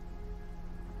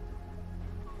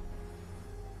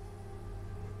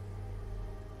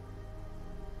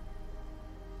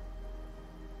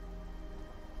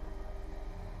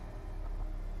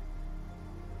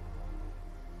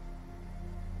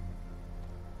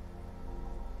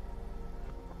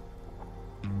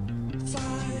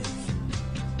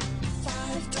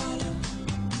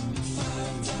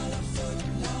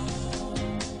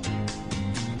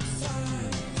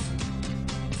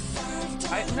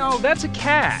 No, that's a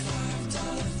cat.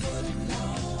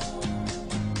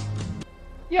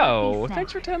 Yo,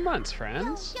 thanks for 10 months,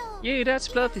 friends. Yeah, that's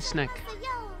Fluffy Snack.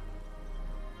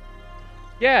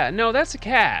 Yeah, no, that's a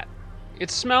cat.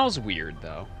 It smells weird,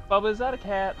 though. Bubba, is that a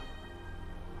cat?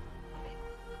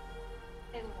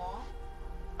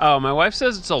 Oh, my wife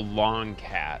says it's a long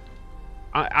cat.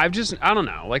 I don't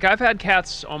know. Like, I've had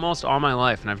cats almost all my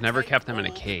life, and I've never kept them in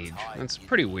a cage. That's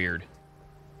pretty weird.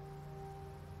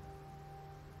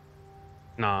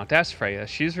 Nah, that's Freya.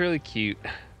 She's really cute.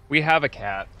 We have a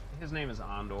cat. His name is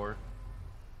Andor.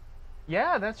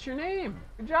 Yeah, that's your name.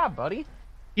 Good job, buddy.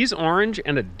 He's orange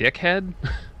and a dickhead.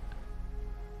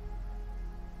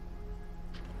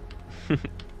 But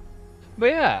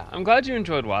yeah, I'm glad you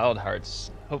enjoyed Wild Hearts.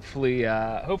 Hopefully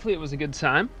it was a good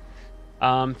time.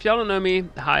 If y'all don't know me,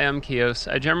 hi, I'm Kios.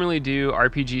 I generally do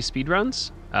RPG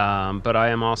speedruns, but I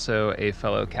am also a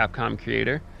fellow Capcom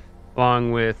creator,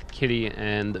 along with Kitty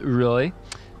and Roy.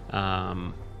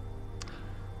 I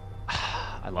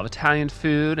love Italian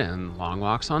food and long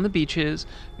walks on the beaches.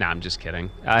 Nah, I'm just kidding.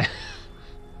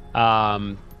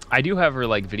 I do, however,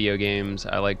 like video games.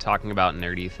 I like talking about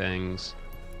nerdy things.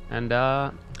 And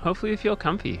hopefully you feel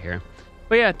comfy here.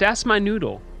 But yeah, that's my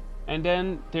noodle. And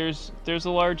then there's a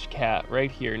large cat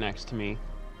right here next to me.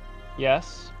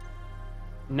 Yes?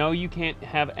 No, you can't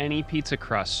have any pizza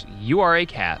crusts. You are a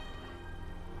cat.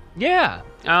 Yeah.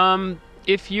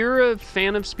 If you're a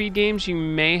fan of speed games, you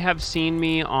may have seen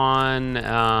me on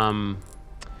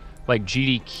like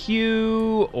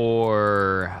GDQ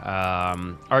or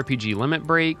RPG Limit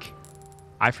Break.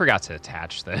 I forgot to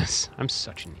attach this. I'm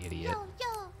such an idiot.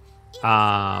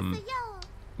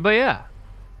 But yeah.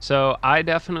 So I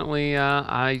definitely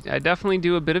I definitely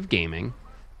do a bit of gaming.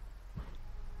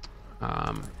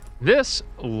 This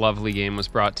lovely game was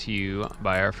brought to you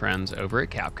by our friends over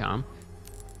at Capcom.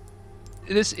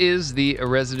 This is the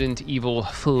Resident Evil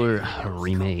 4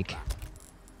 remake,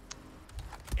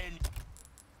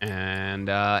 and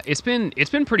it's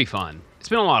been pretty fun. It's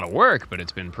been a lot of work, but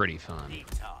it's been pretty fun.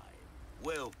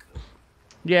 Welcome.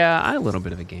 Yeah, I'm a little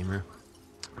bit of a gamer,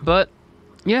 but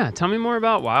yeah, tell me more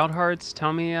about Wild Hearts.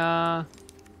 Tell me, you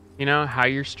know, how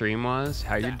your stream was,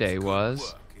 how your day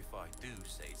was. If I do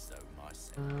say so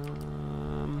myself.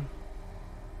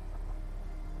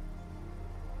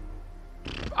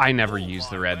 I never use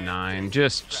the Red 9,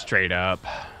 just straight up.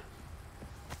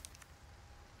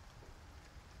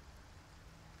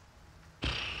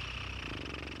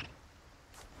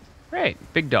 Great,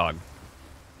 big dog.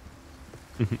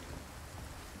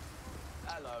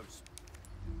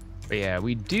 But yeah,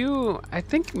 we do. I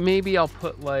think maybe I'll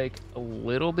put like a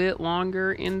little bit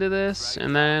longer into this,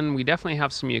 and then we definitely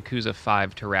have some Yakuza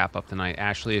 5 to wrap up the night.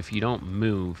 Ashley, if you don't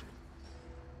move,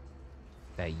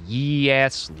 that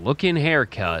yee-ass looking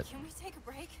haircut. Can we take a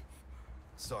break?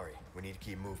 Sorry, we need to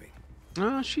keep moving.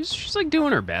 Oh, she's like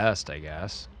doing her best, I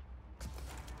guess.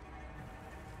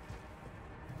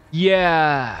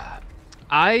 Yeah,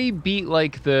 I beat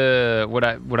like the what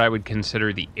I would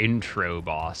consider the intro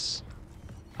boss.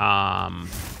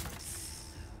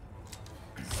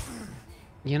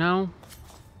 You know,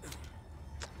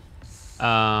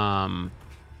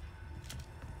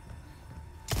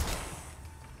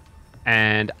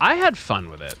 and I had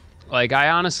fun with it. Like, I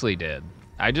honestly did.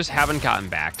 I just haven't gotten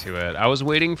back to it. I was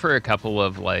waiting for a couple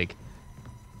of like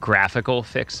graphical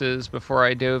fixes before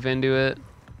I dove into it.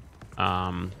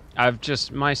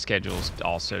 My schedule's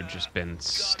also just been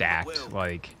stacked,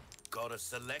 like, Got a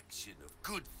selection of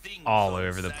good things all on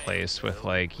over the sale. place with,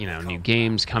 like, you know, new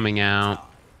games coming out.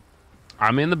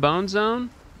 I'm in the Bone Zone.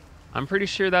 I'm pretty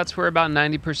sure that's where about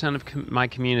 90% of my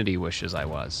community wishes I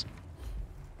was.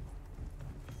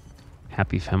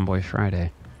 Happy Femboy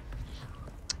Friday.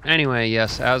 Anyway,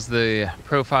 yes, as the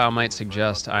profile might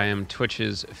suggest, I am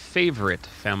Twitch's favorite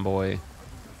femboy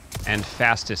and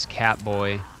fastest cat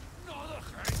boy.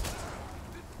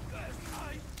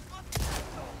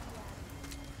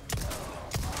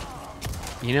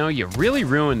 You know, you really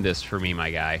ruined this for me,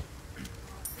 my guy.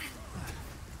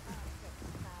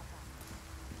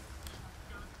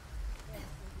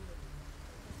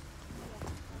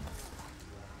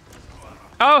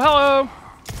 Oh, hello.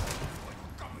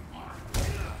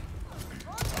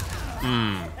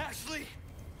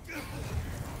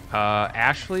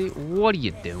 Ashley, what are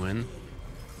you doing?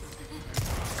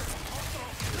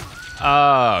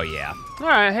 Oh, yeah. All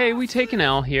right, hey, we take an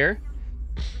L here.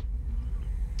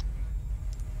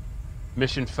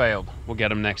 Mission failed. We'll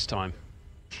get him next time.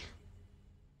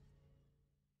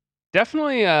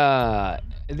 Definitely,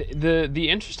 the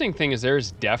interesting thing is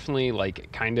there's definitely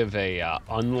like kind of a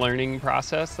unlearning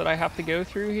process that I have to go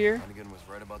through here. Hannigan was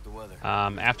right about the weather.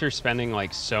 After spending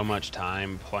like so much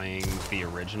time playing the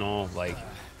original, like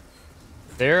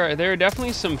there are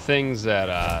definitely some things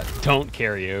that don't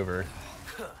carry over.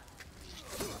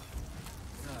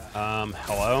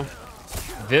 Hello?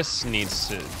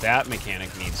 That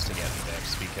mechanic needs to get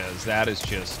fixed because that is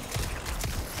just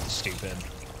stupid.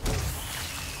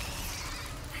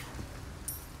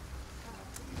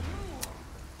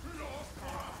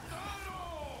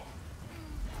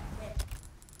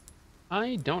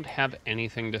 I don't have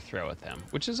anything to throw at them,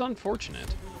 which is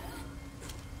unfortunate.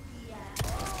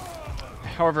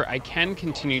 However, I can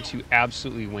continue to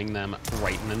absolutely wing them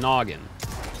right in the noggin.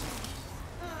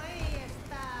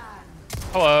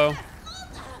 Hello.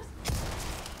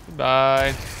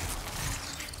 Goodbye.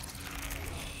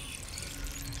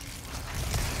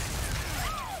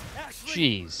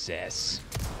 Jesus.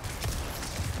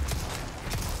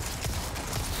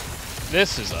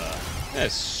 This is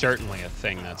certainly a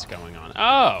thing that's going on.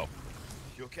 Oh.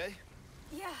 You okay?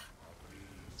 Yeah.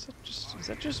 Is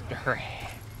that just her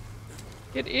head?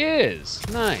 It is.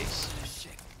 Nice.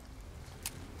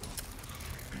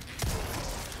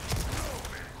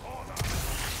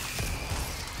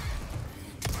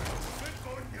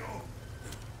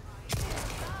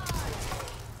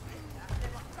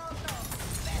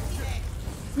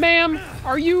 Ma'am,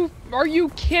 are you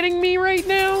kidding me right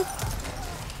now?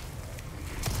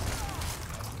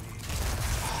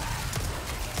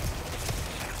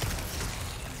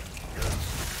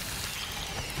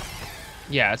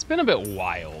 Yeah, it's been a bit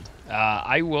wild.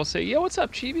 I will say, yo, what's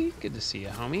up, Chibi? Good to see you,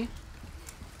 homie.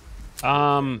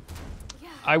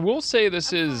 I will say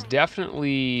this is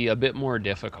definitely a bit more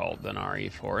difficult than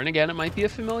RE4. And again, it might be a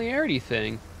familiarity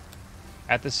thing.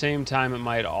 At the same time, it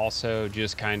might also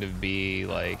just kind of be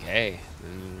like, hey,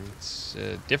 it's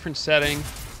a different setting.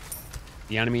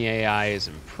 The enemy AI is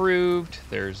improved.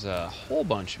 There's a whole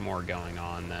bunch more going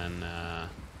on than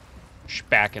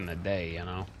back in the day, you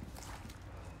know?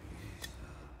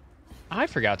 I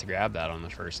forgot to grab that on the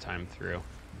first time through.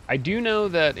 I do know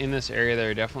that in this area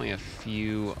there are definitely a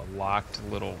few locked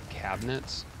little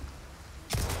cabinets.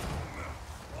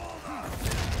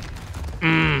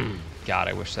 God,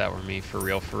 I wish that were me, for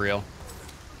real, for real.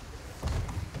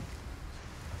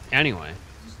 Anyway,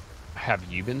 have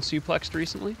you been suplexed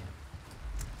recently?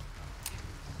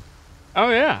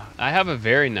 Oh yeah, I have a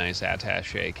very nice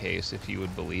attaché case, if you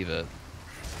would believe it.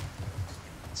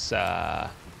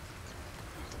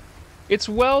 It's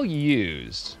well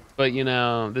used, but you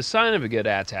know, the sign of a good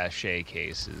attaché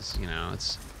case is, you know,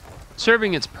 it's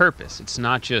serving its purpose. It's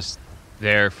not just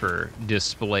there for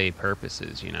display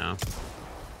purposes, you know?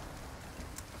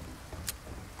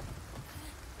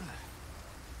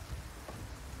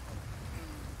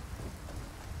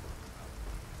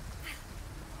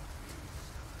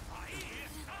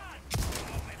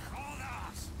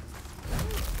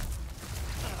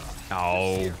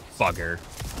 Oh, bugger.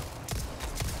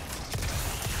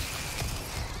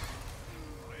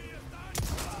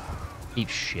 Eat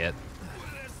shit.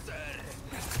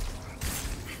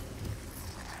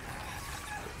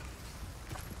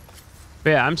 But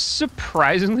yeah, I'm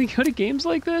surprisingly good at games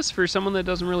like this for someone that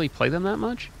doesn't really play them that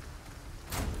much.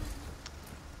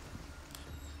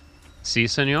 Sí,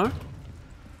 señor?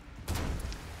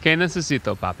 ¿Qué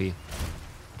necesito, papi?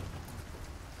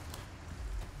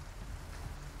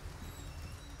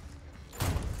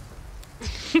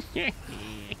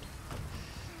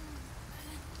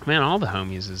 Man, all the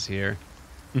homies is here.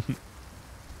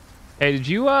 Hey, did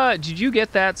you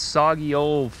get that soggy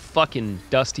old fucking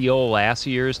dusty old ass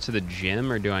of yours to the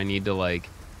gym, or do I need to like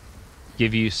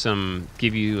give you some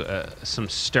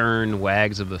stern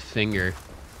wags of the finger?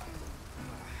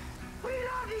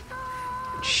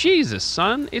 Jesus,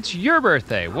 son, it's your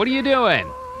birthday. What are you doing?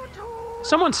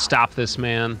 Someone stop this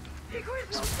man.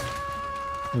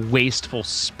 Wasteful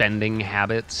spending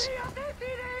habits.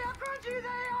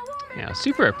 Yeah,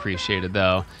 super appreciated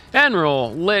though.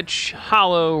 Admiral, Lich,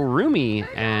 Hollow, Rumi,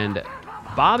 and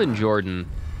Bob and Jordan.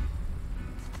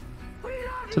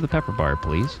 To the pepper bar,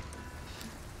 please.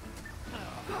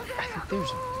 I think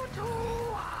there's...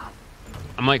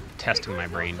 I'm like testing my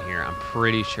brain here. I'm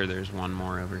pretty sure there's one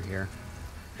more over here.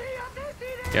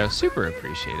 Yeah, super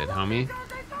appreciated, homie.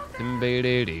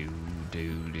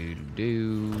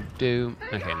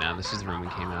 Okay, now this is the room we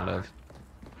came out of.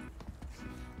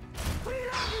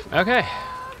 Okay.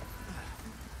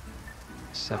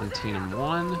 17 and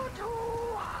 1.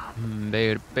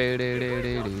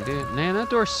 Man, that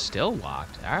door's still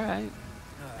locked. All right.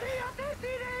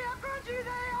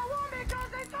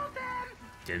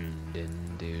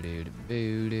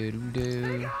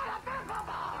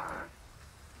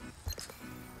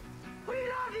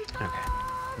 Okay.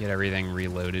 Get everything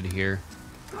reloaded here.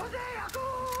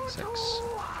 6.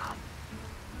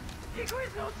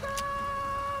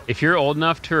 If you're old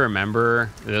enough to remember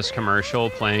this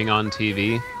commercial playing on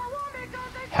TV,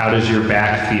 how does your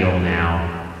back feel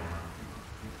now?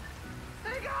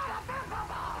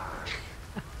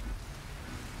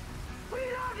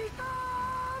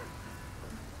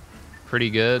 Pretty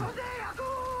good.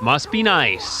 Must be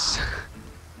nice.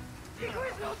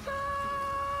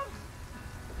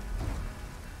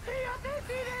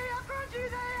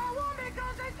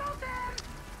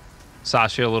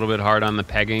 Sasha, a little bit hard on the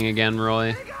pegging again,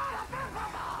 Roy.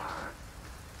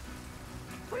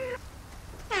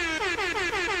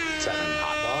 7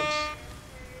 hot dogs?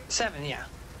 7, yeah.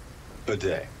 A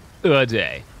day. A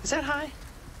day. Is that high?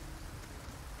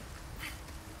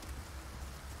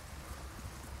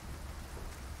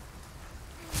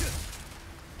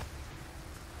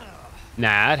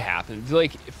 Nah, it happens.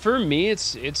 Like, for me,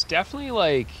 it's definitely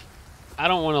like, I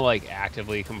don't want to like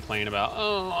actively complain about,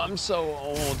 oh, I'm so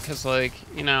old, because like,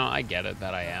 you know, I get it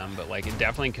that I am, but like, it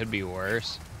definitely could be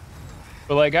worse.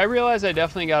 But like, I realize I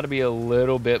definitely got to be a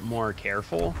little bit more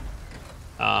careful.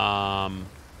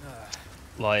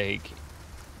 Like,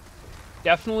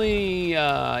 definitely, you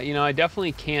know, I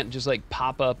definitely can't just like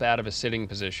pop up out of a sitting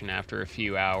position after a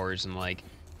few hours and like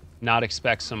not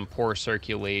expect some poor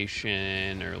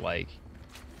circulation or like,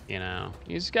 you know,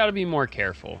 you just got to be more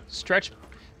careful. Stretch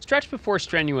before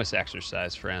strenuous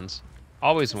exercise, friends.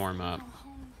 Always warm up.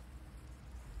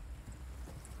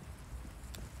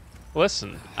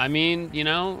 Listen, I mean, you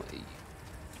know,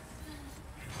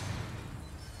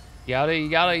 you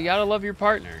gotta love your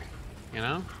partner, you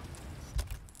know?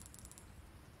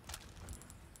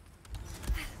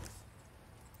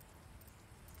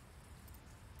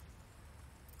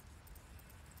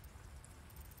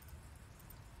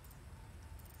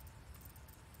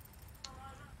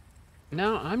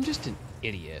 No, I'm just an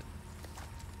idiot.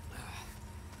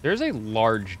 There's a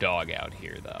large dog out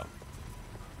here, though.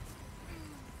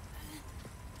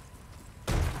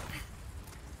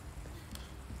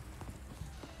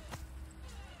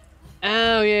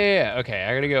 Oh, yeah. Okay,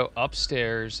 I gotta go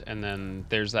upstairs, and then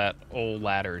there's that old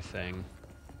ladder thing.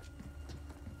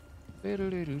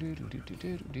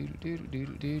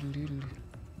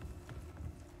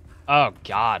 Oh,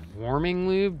 God. Warming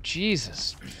lube?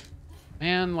 Jesus.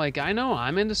 Man, like, I know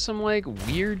I'm into some, like,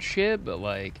 weird shit, but,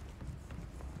 like...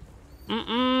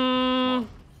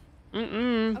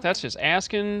 That's just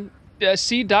asking...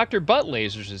 see, Dr. Butt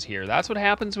Lasers is here. That's what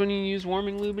happens when you use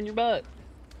warming lube in your butt.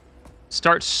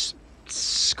 Start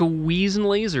squeezing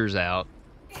lasers out.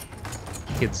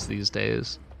 Kids these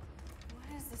days.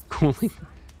 What is this? Cooling.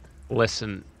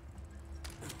 Listen,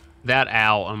 that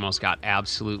owl almost got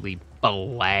absolutely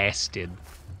blasted.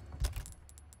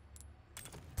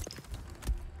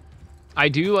 I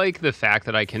do like the fact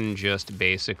that I can just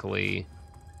basically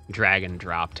drag and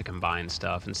drop to combine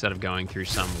stuff instead of going through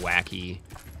some wacky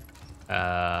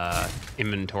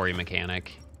inventory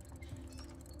mechanic.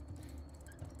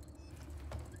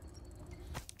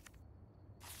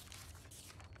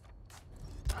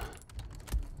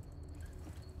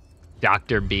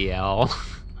 Dr. BL.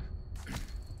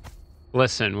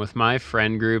 Listen, with my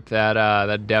friend group,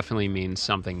 that definitely means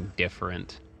something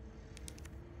different.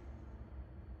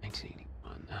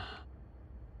 1981.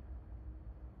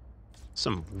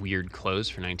 Some weird clothes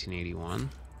for 1981.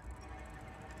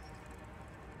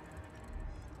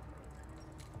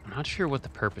 I'm not sure what the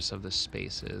purpose of this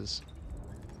space is.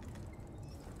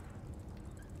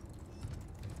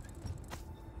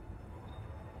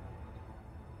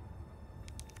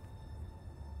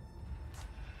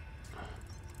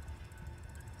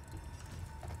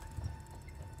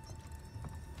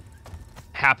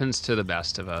 Happens to the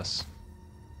best of us.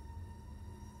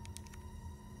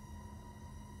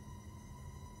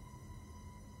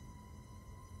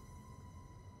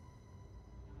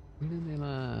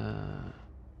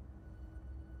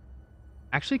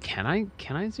 Actually, can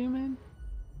I zoom in?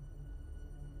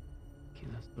 Que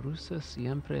las rusas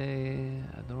siempre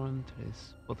adoran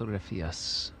tres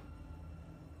fotografías.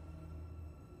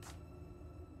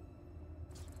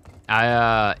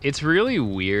 It's really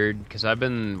weird because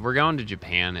we're going to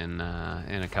Japan in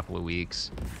a couple of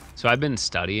weeks, so I've been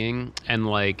studying, and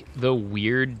like the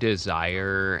weird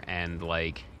desire and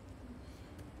like,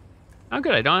 oh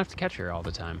good, I don't have to catch her all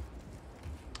the time.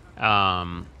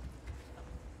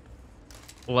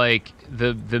 Like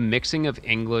the mixing of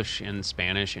English and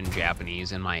Spanish and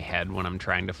Japanese in my head when I'm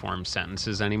trying to form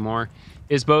sentences anymore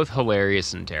is both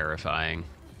hilarious and terrifying.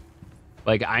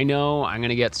 Like, I know I'm going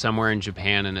to get somewhere in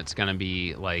Japan and it's going to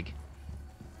be, like,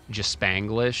 just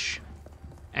Spanglish.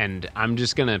 And I'm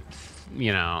just going to,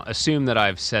 you know, assume that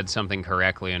I've said something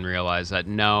correctly and realize that,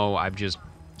 no, I've just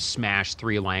smashed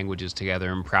 3 languages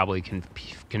together and probably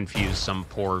confused some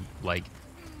poor, like,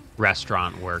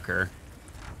 restaurant worker.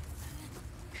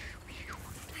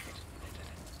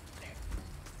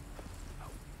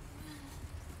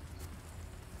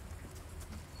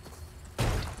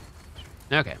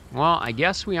 Okay, well, I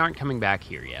guess we aren't coming back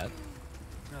here yet.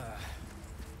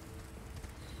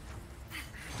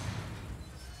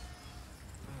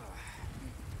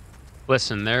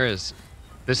 Listen, this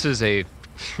is a...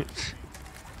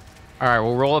 Alright,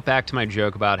 we'll roll it back to my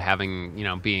joke about having, you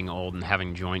know, being old and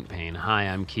having joint pain. Hi,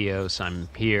 I'm Kios, I'm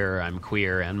here, I'm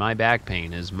queer, and my back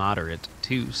pain is moderate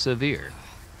to severe.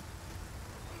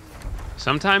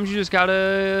 Sometimes you just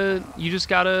gotta,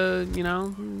 you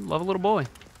know, love a little boy.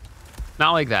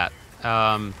 Not like that.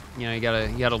 You know, you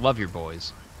gotta love your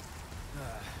boys.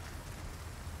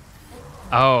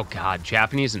 Oh god,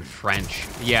 Japanese and French.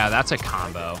 Yeah, that's a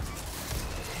combo.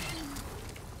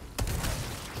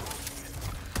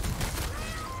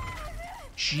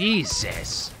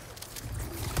 Jesus.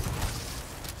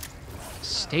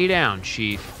 Stay down,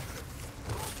 Chief.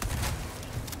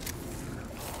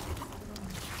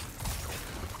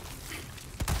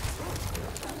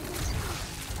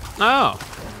 Oh.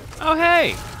 Oh,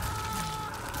 hey.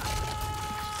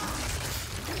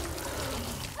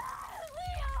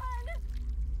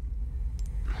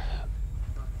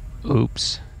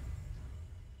 Oops.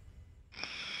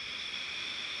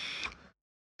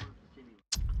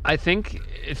 I think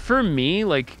for me,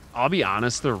 like, I'll be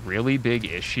honest, the really big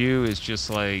issue is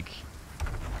just like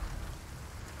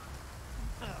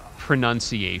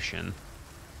pronunciation.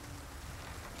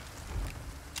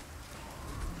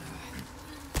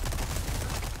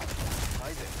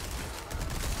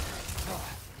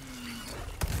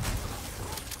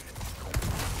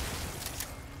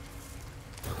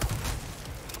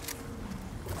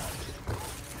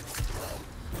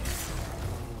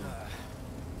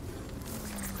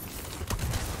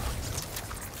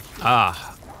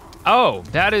 Ah. Oh,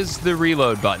 that is the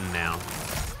reload button now.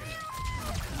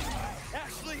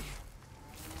 Ashley!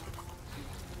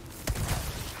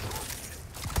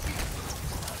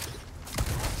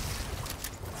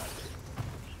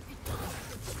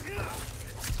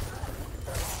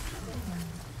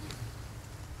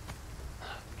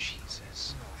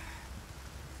 Jesus.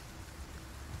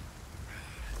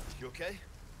 You okay?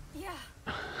 Yeah.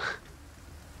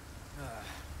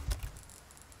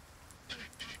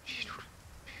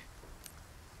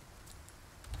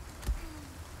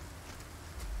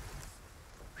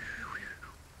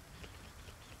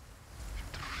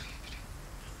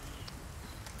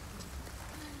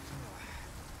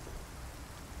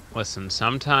 Listen,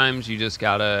 sometimes you just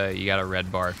gotta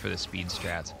red bar for the speed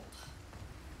strats.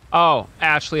 Oh,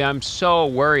 Ashley, I'm so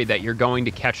worried that you're going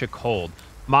to catch a cold.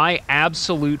 My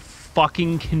absolute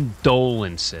fucking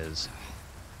condolences.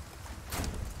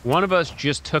 One of us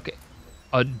just took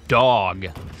a dog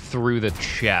through the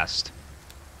chest.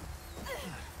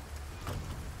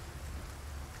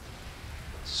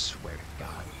 Swear to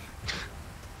God.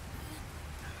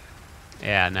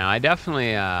 Yeah, no, I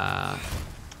definitely, I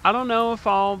don't know if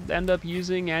I'll end up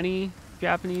using any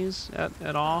Japanese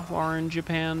at all while we're in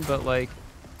Japan, but, like,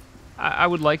 I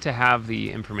would like to have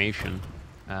the information,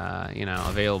 you know,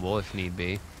 available if need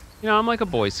be. You know, I'm like a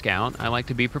Boy Scout. I like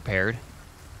to be prepared.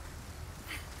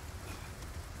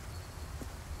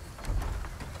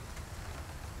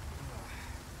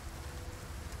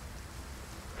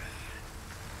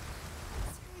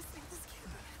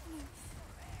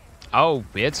 Oh,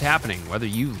 it's happening, whether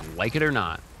you like it or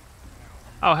not.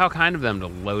 Oh, how kind of them to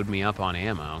load me up on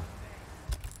ammo.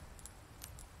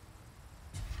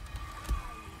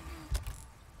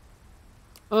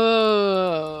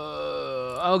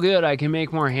 Oh, good, I can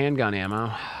make more handgun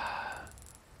ammo.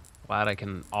 Glad I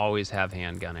can always have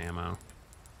handgun ammo.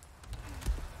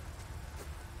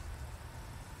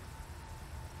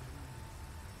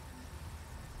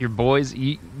 Your boys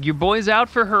out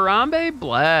for Harambe?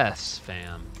 Bless,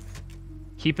 fam.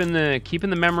 Keeping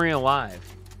the memory alive.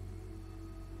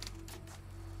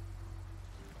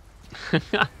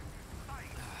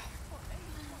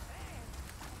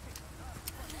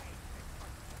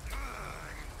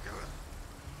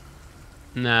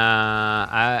 Nah,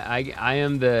 I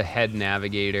am the head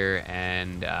navigator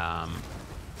and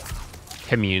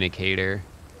communicator.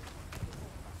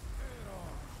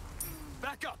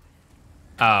 Back up.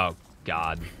 Oh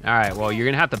God. All right. Well, you're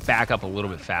gonna have to back up a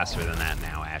little bit faster than that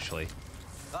now, Ashley.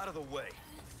 Out of the way.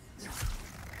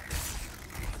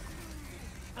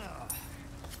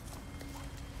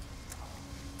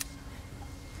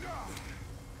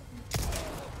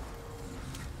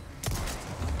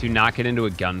 Do not get into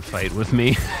a gunfight with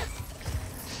me.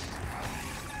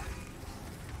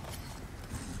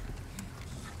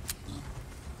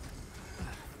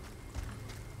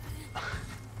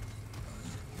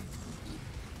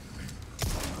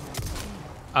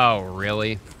 Oh,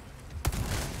 really?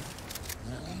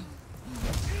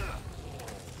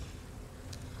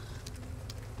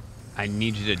 I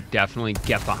need you to definitely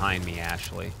get behind me,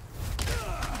 Ashley.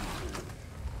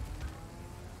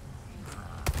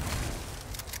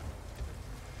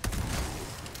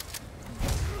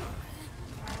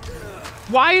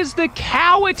 Why is the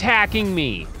cow attacking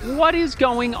me? What is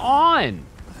going on?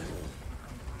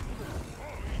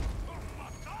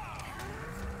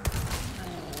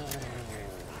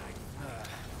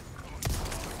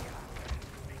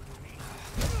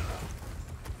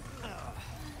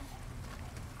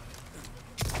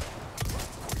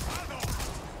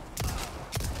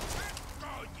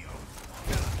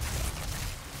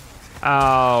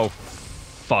 Oh,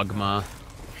 Fugma.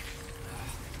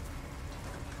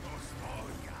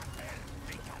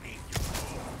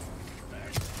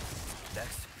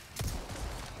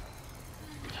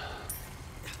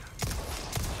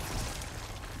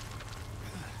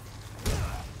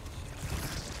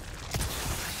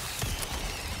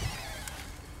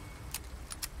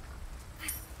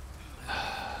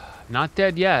 Not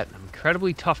dead yet. I'm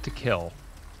incredibly tough to kill.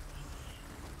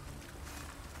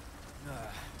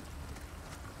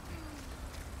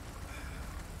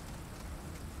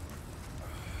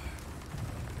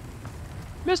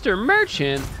 Mr.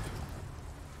 Merchant?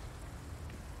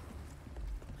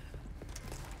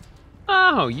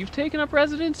 Oh, you've taken up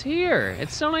residence here.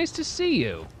 It's so nice to see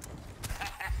you.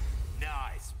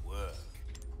 Nice work.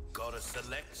 Got a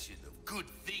selection of good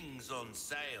things on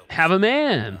sale. Have a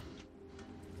man.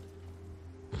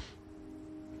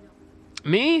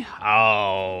 Me?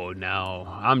 Oh, no.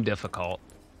 I'm difficult.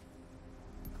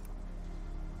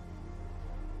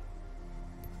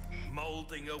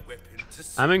 Molding a weapon to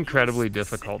I'm incredibly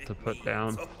difficult to put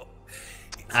down.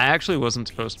 I actually wasn't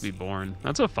supposed to be born.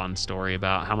 That's a fun story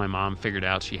about how my mom figured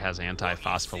out she has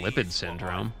antiphospholipid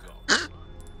syndrome.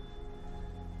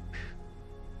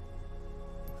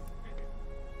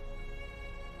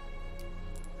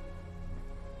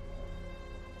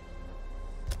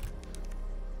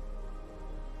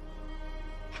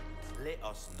 Let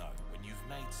us know when you've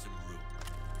made some room.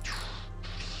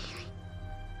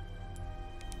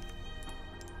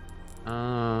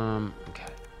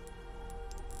 Okay.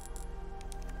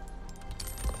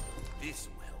 This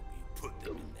will help you put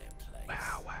them in their place.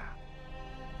 Wow, wow.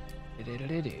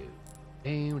 Do-do-do-do.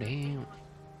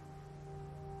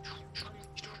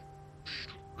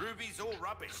 Ruby's all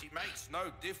rubbish. It makes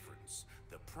no difference.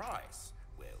 The price?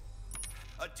 Well,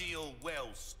 a deal well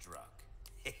struck.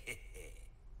 It'd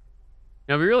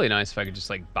be really nice if I could just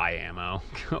like buy ammo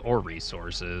or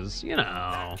resources, you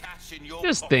know, Cash in your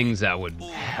just pocket things that would all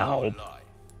your help. life.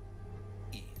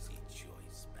 Easy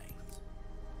choice, mate.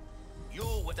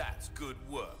 That's good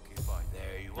work.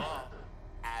 There you are,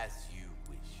 as you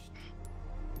wished.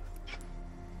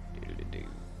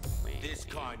 This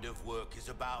kind of work is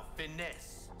about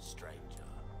finesse, stranger.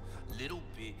 Little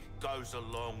bit goes a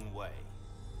long way.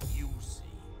 You'll see.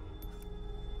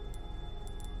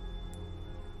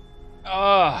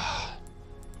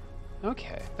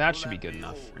 Okay, that should be good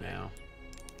enough for now.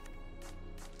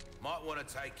 Might want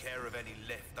to take care of any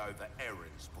leftover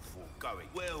errands before going.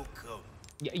 Welcome.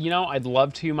 You know, I'd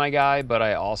love to, my guy, but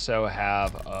I also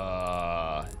have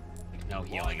no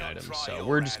healing items, so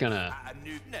we're just gonna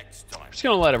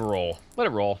let it roll. Let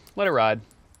it roll. Let it ride.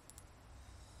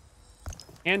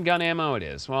 And gun ammo it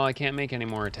is. Well, I can't make any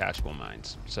more attachable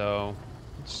mines, so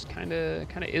it's kind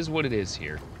of is what it is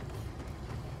here.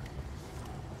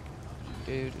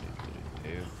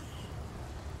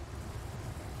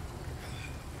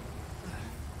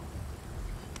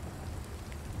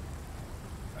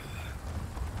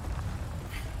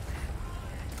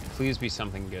 Please be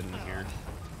something good in here.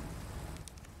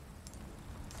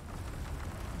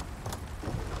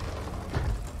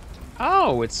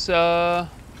 Oh, it's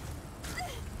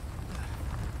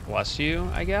bless you,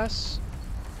 I guess.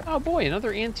 Oh boy,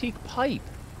 another antique pipe.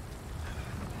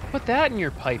 Put that in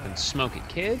your pipe and smoke it,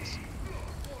 kids.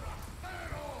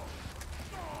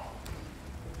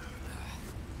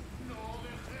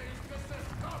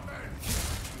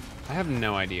 I have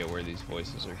no idea where these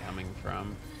voices are coming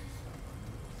from.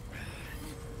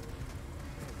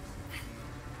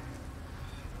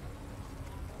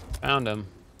 Found him.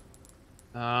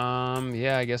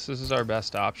 Yeah, I guess this is our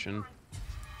best option.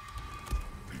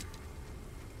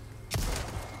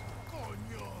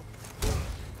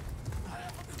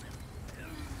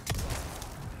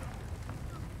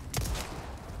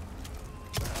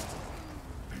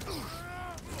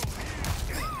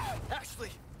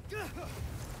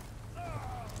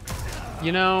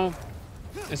 You know,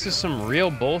 this is some real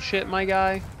bullshit, my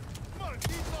guy.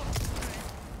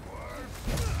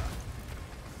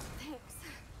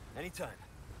 Anytime.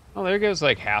 Oh, there goes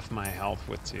like half my health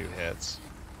with 2 hits.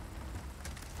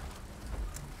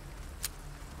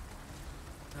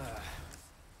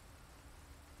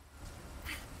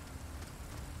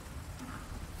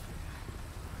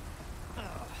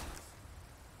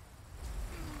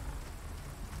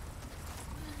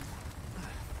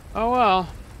 Oh well.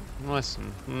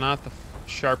 Listen, I'm not the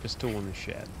sharpest tool in the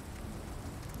shed.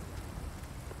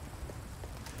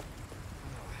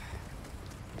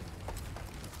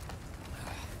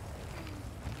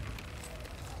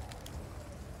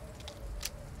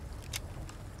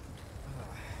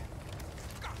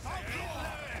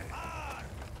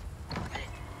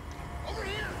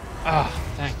 Ah,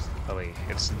 thanks, Billy.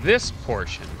 It's this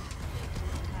portion.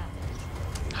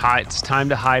 Hi, it's time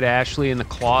to hide Ashley in the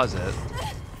closet.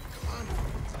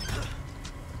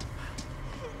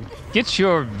 Get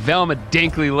your Velma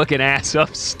Dinkley looking ass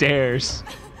upstairs.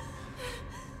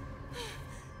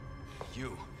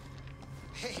 You.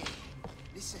 Hey,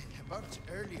 listen, about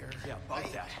earlier. Yeah,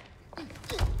 about that.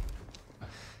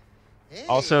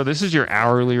 Also, this is your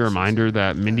hourly reminder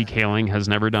that Mindy Kaling has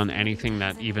never done anything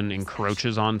that even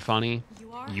encroaches on funny.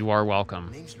 You are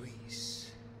welcome. Name's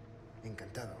Luis.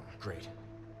 Encantado. Great.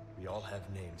 We all have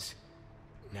names.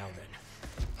 Now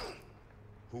then.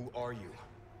 Who are you?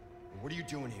 What are you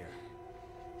doing here?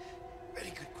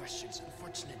 Very good questions,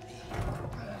 unfortunately.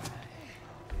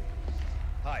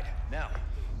 Hide, now.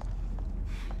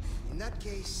 In that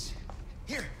case,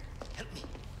 here, help me.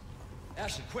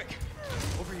 Ashley, quick.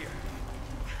 Over here.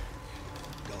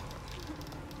 Go.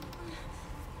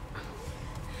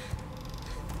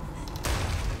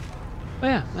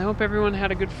 Well, yeah, I hope everyone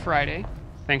had a good Friday.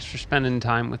 Thanks for spending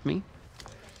time with me.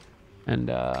 And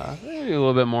we'll do a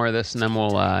little bit more of this, and then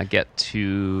we'll get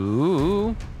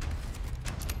to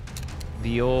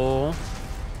the old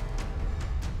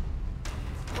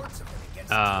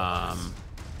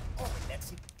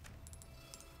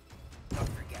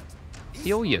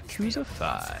the old Yakuza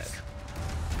 5.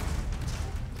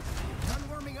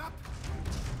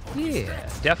 Yeah,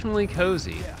 definitely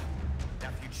cozy.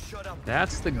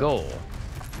 That's the goal.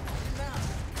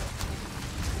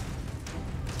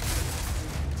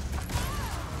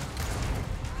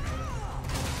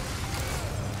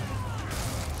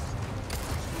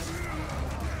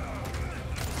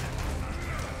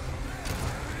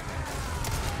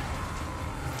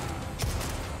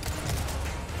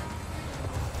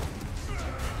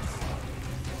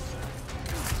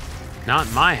 Not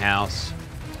in my house.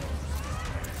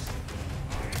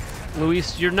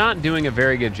 Luis, you're not doing a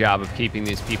very good job of keeping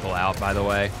these people out, by the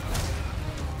way.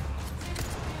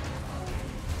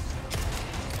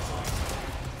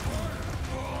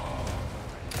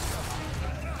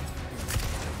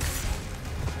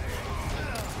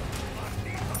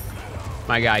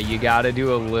 My guy, you gotta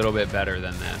do a little bit better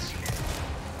than this.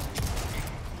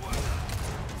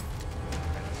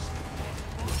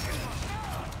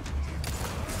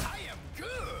 I am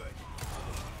good.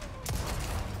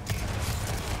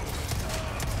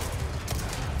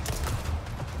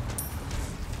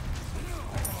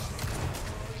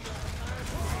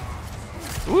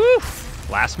 Woo!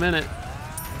 Last minute.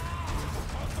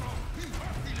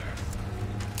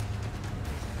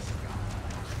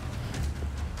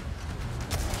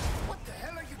 What the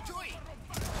hell are you doing?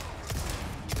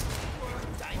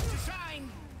 Time to shine.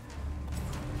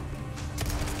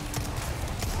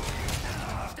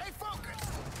 Stay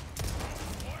focused.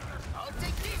 I'll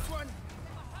take this one.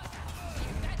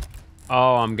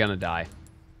 Oh, I'm gonna die.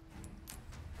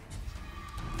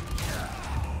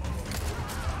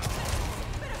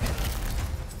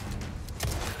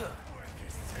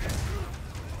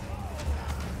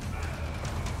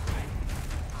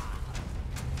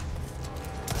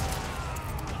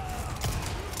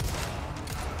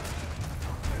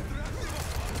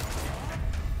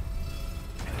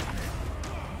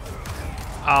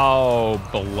 Oh,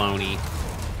 baloney.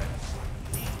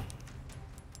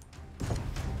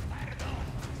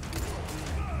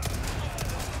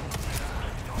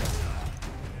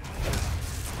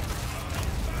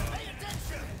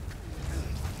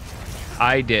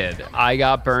 I did. I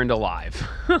got burned alive.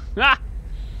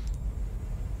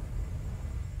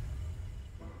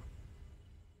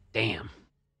 Damn.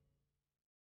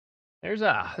 There's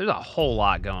a whole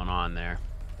lot going on there.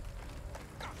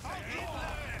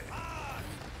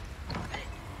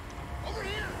 Over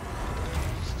here.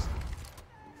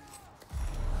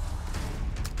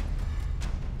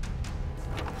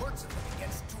 Hordes of them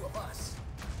against two of us.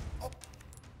 Oh.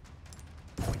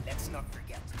 Oh, and let's not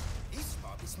forget, this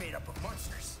mob is made up of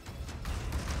monsters.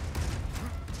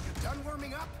 You done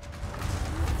warming up?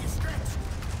 You stretched?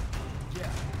 Yeah.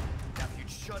 Now if you'd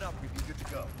shut up, we'd be good to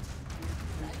go.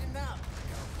 Lighten up.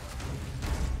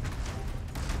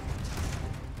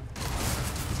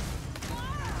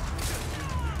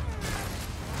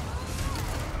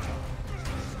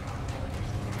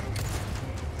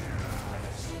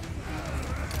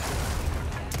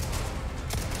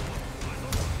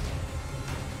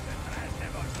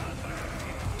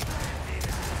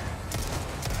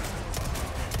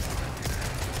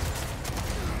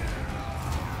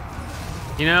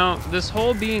 You know, this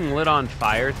whole being lit on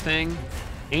fire thing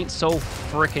ain't so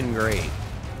frickin' great.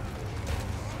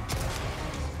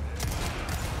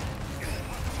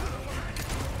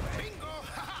 Bingo!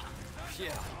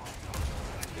 Yeah.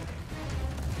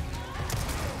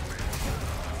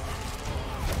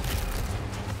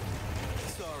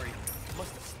 Sorry,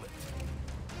 must have slipped.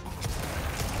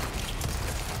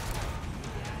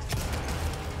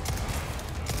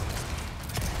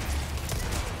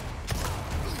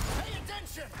 Pay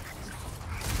attention!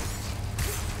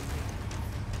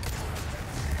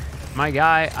 My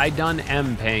guy, I done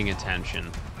am paying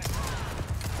attention.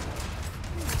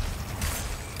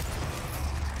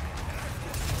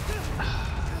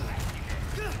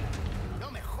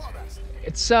 No me jodas.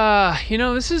 It's, you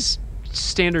know, this is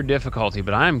standard difficulty,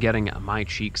 but I'm getting my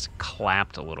cheeks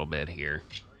clapped a little bit here.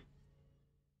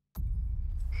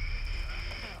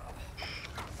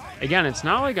 Again, it's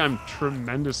not like I'm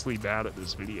tremendously bad at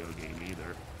this video game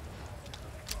either.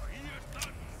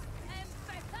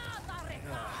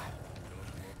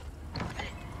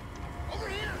 Over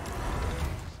here!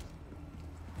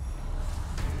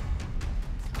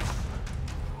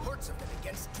 Hordes of them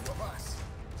against two of us.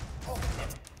 Oh,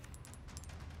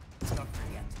 let's not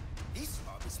forget, this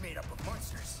mob is made up of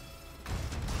monsters.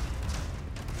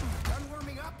 Done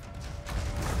warming up?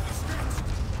 You stretched?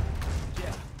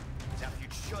 Yeah. Now if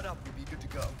you'd shut up, we'd be good to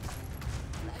go.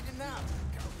 Lighten up.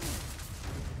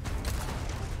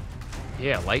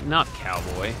 Yeah, lighten up,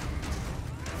 cowboy.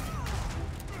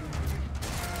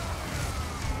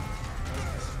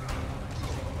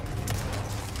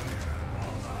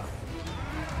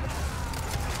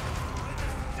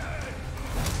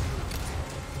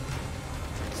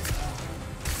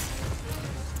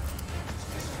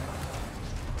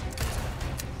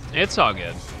 It's all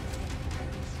good.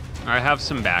 I have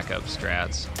some backup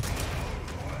strats.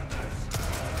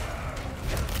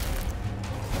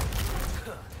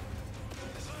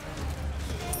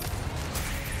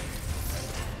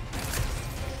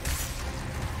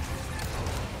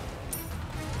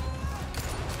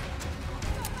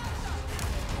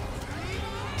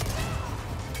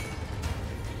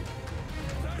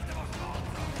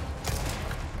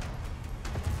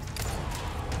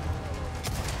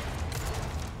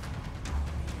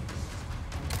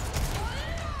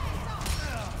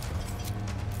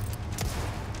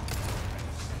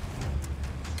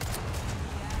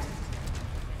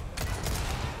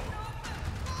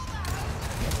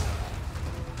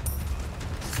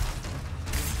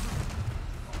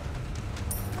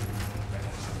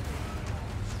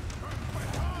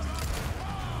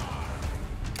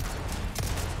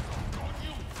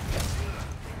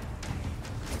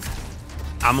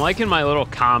 I'm liking my little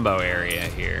combo area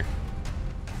here.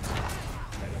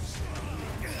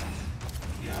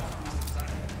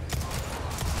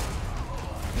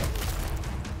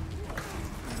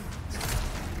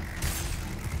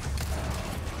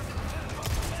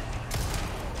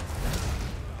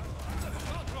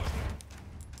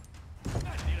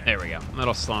 There we go.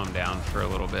 That'll slow him down for a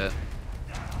little bit.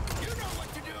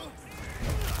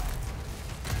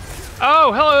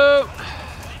 Oh, hello!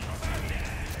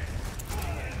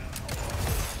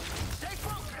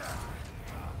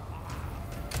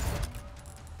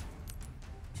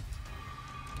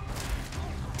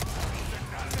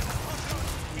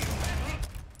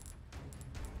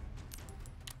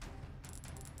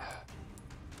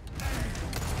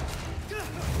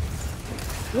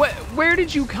 What? Where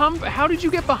did you come? How did you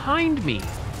get behind me?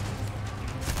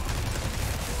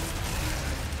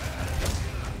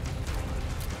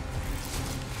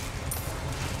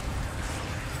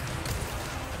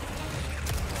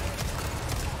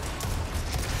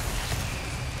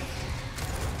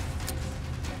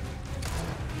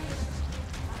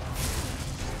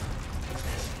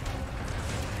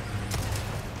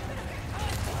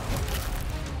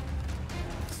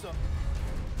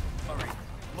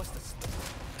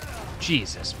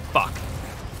 Jesus, fuck.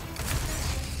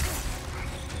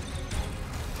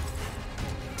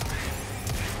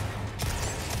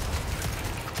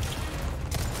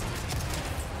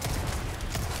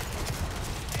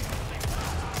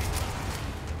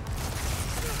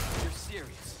 You're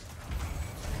serious.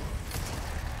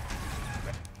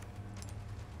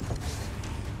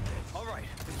 All right,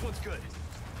 this one's good.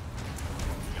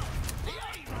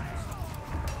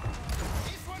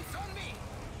 This one's on me.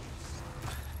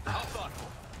 How thoughtful.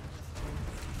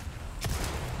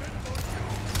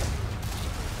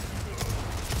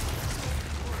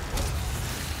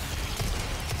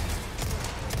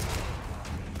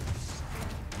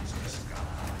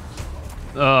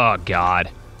 Oh, God.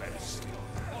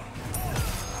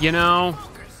 You know,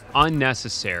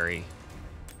 unnecessary.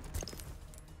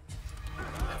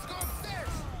 Let's go upstairs.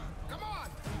 Come on.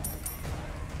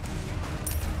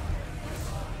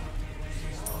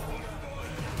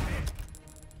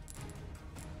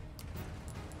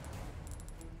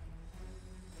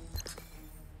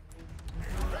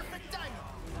 Perfect timing.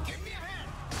 Give me a hand.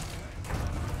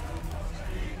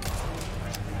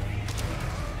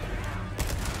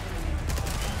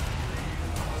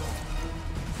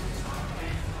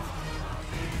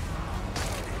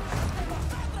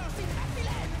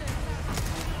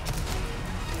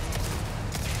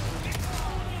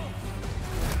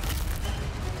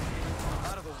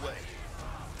 Out of the way.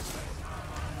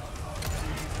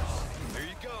 There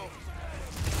you go.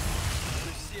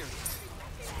 You're serious.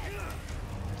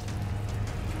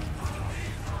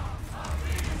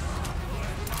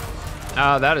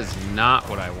 That is not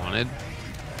what I wanted.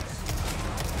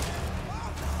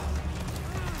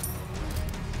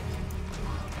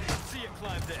 See you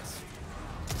climb this.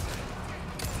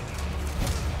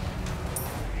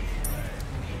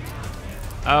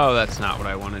 Oh, that's not what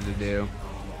I wanted to do.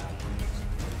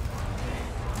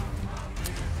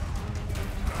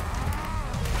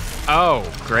 Oh,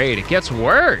 great. It gets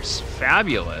worse.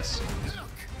 Fabulous. Look,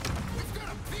 we've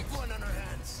got a big one on our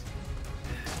hands.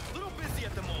 A little busy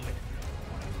at the moment.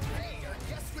 Hey, I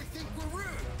guess we think we're rude.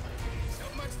 So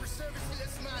much for servicing a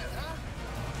smile, huh?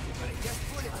 But I guess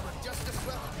bullets were just as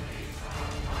well.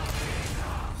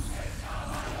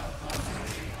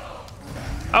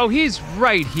 Oh, he's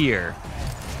right here.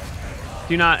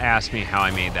 Do not ask me how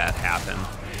I made that happen.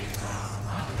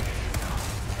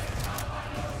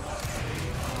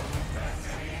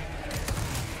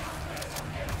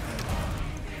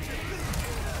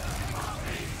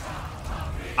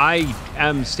 I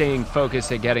am staying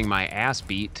focused at getting my ass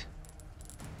beat.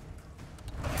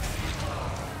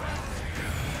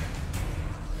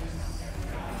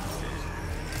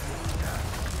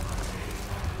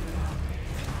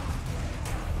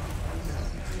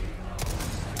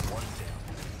 What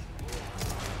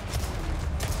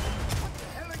the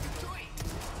hell are you doing?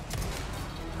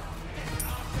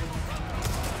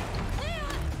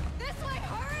 Leon! This way,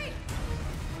 hurry!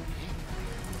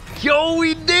 Yo,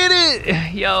 we did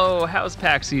it! Yo, how's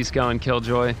PAX East going,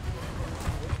 Killjoy?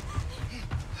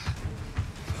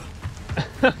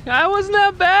 That wasn't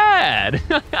that bad.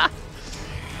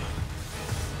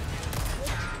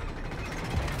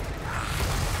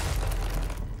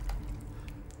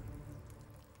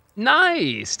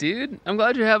 Nice, dude. I'm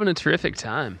glad you're having a terrific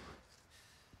time.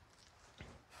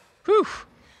 Whew.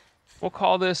 We'll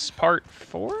call this part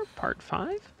 4, part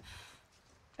 5,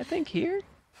 I think, here.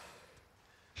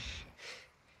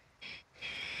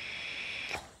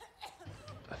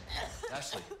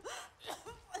 Ashley.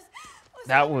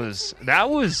 That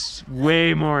was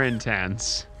way more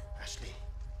intense. Ashley.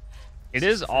 It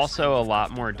is also a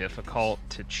lot more difficult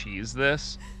to cheese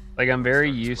this. Like, I'm very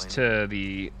used to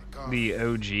the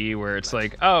OG where it's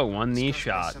like, oh, one knee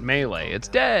shot, melee, it's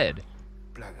dead.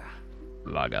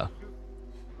 Plaga.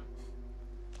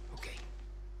 Okay.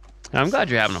 I'm glad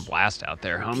you're having a blast out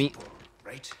there, homie.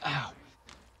 Right? Ow.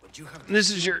 Would you have This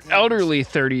is your elderly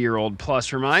 30-year-old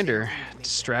plus reminder to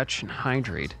stretch and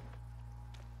hydrate.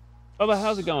 Bubba,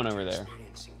 how's it going over there?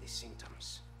 experiencing these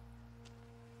symptoms?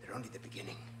 They're only the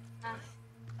beginning.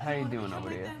 How you doing over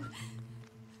there?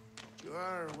 You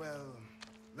are, well,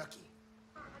 lucky.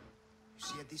 You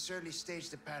see, at this early stage,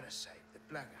 the parasite, the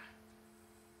plaga,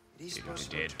 it is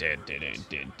possible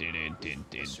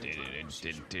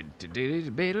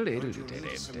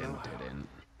And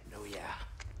oh yeah,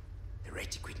 the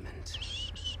right equipment.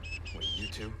 Wait, you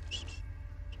two?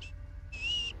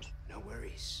 No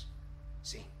worries.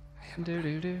 See, I have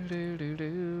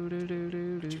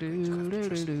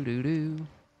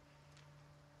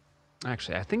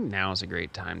Actually, I think now is a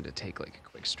great time to take like a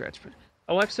quick stretch.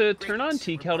 Alexa, turn on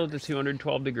tea kettle to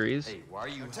 212 degrees. Hey, why are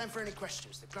you? no time for any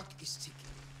questions. The clock is ticking.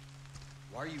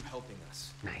 Why are you helping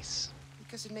us? Nice.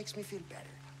 Because it makes me feel better.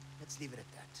 Let's leave it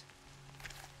at that.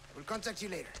 I will contact you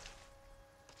later.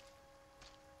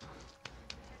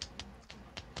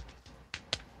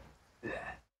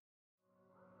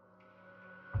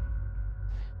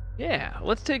 Yeah,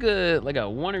 let's take a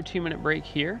 1 or 2 minute break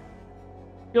here.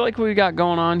 If you like what we got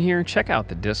going on here, check out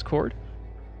the Discord.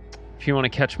 If you want to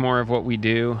catch more of what we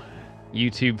do,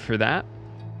 YouTube for that.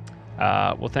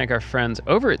 We'll thank our friends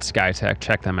over at Skytech.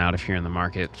 Check them out if you're in the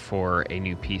market for a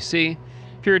new PC.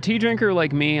 If you're a tea drinker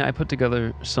like me, I put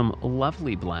together some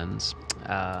lovely blends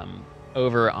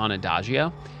over on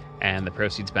Adagio, and the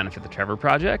proceeds benefit the Trevor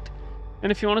Project.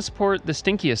 And if you want to support the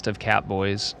stinkiest of cat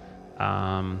boys,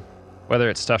 whether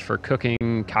it's stuff for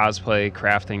cooking, cosplay,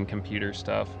 crafting, computer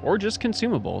stuff, or just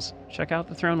consumables, check out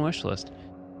the Throne wishlist.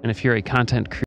 And if you're a content creator,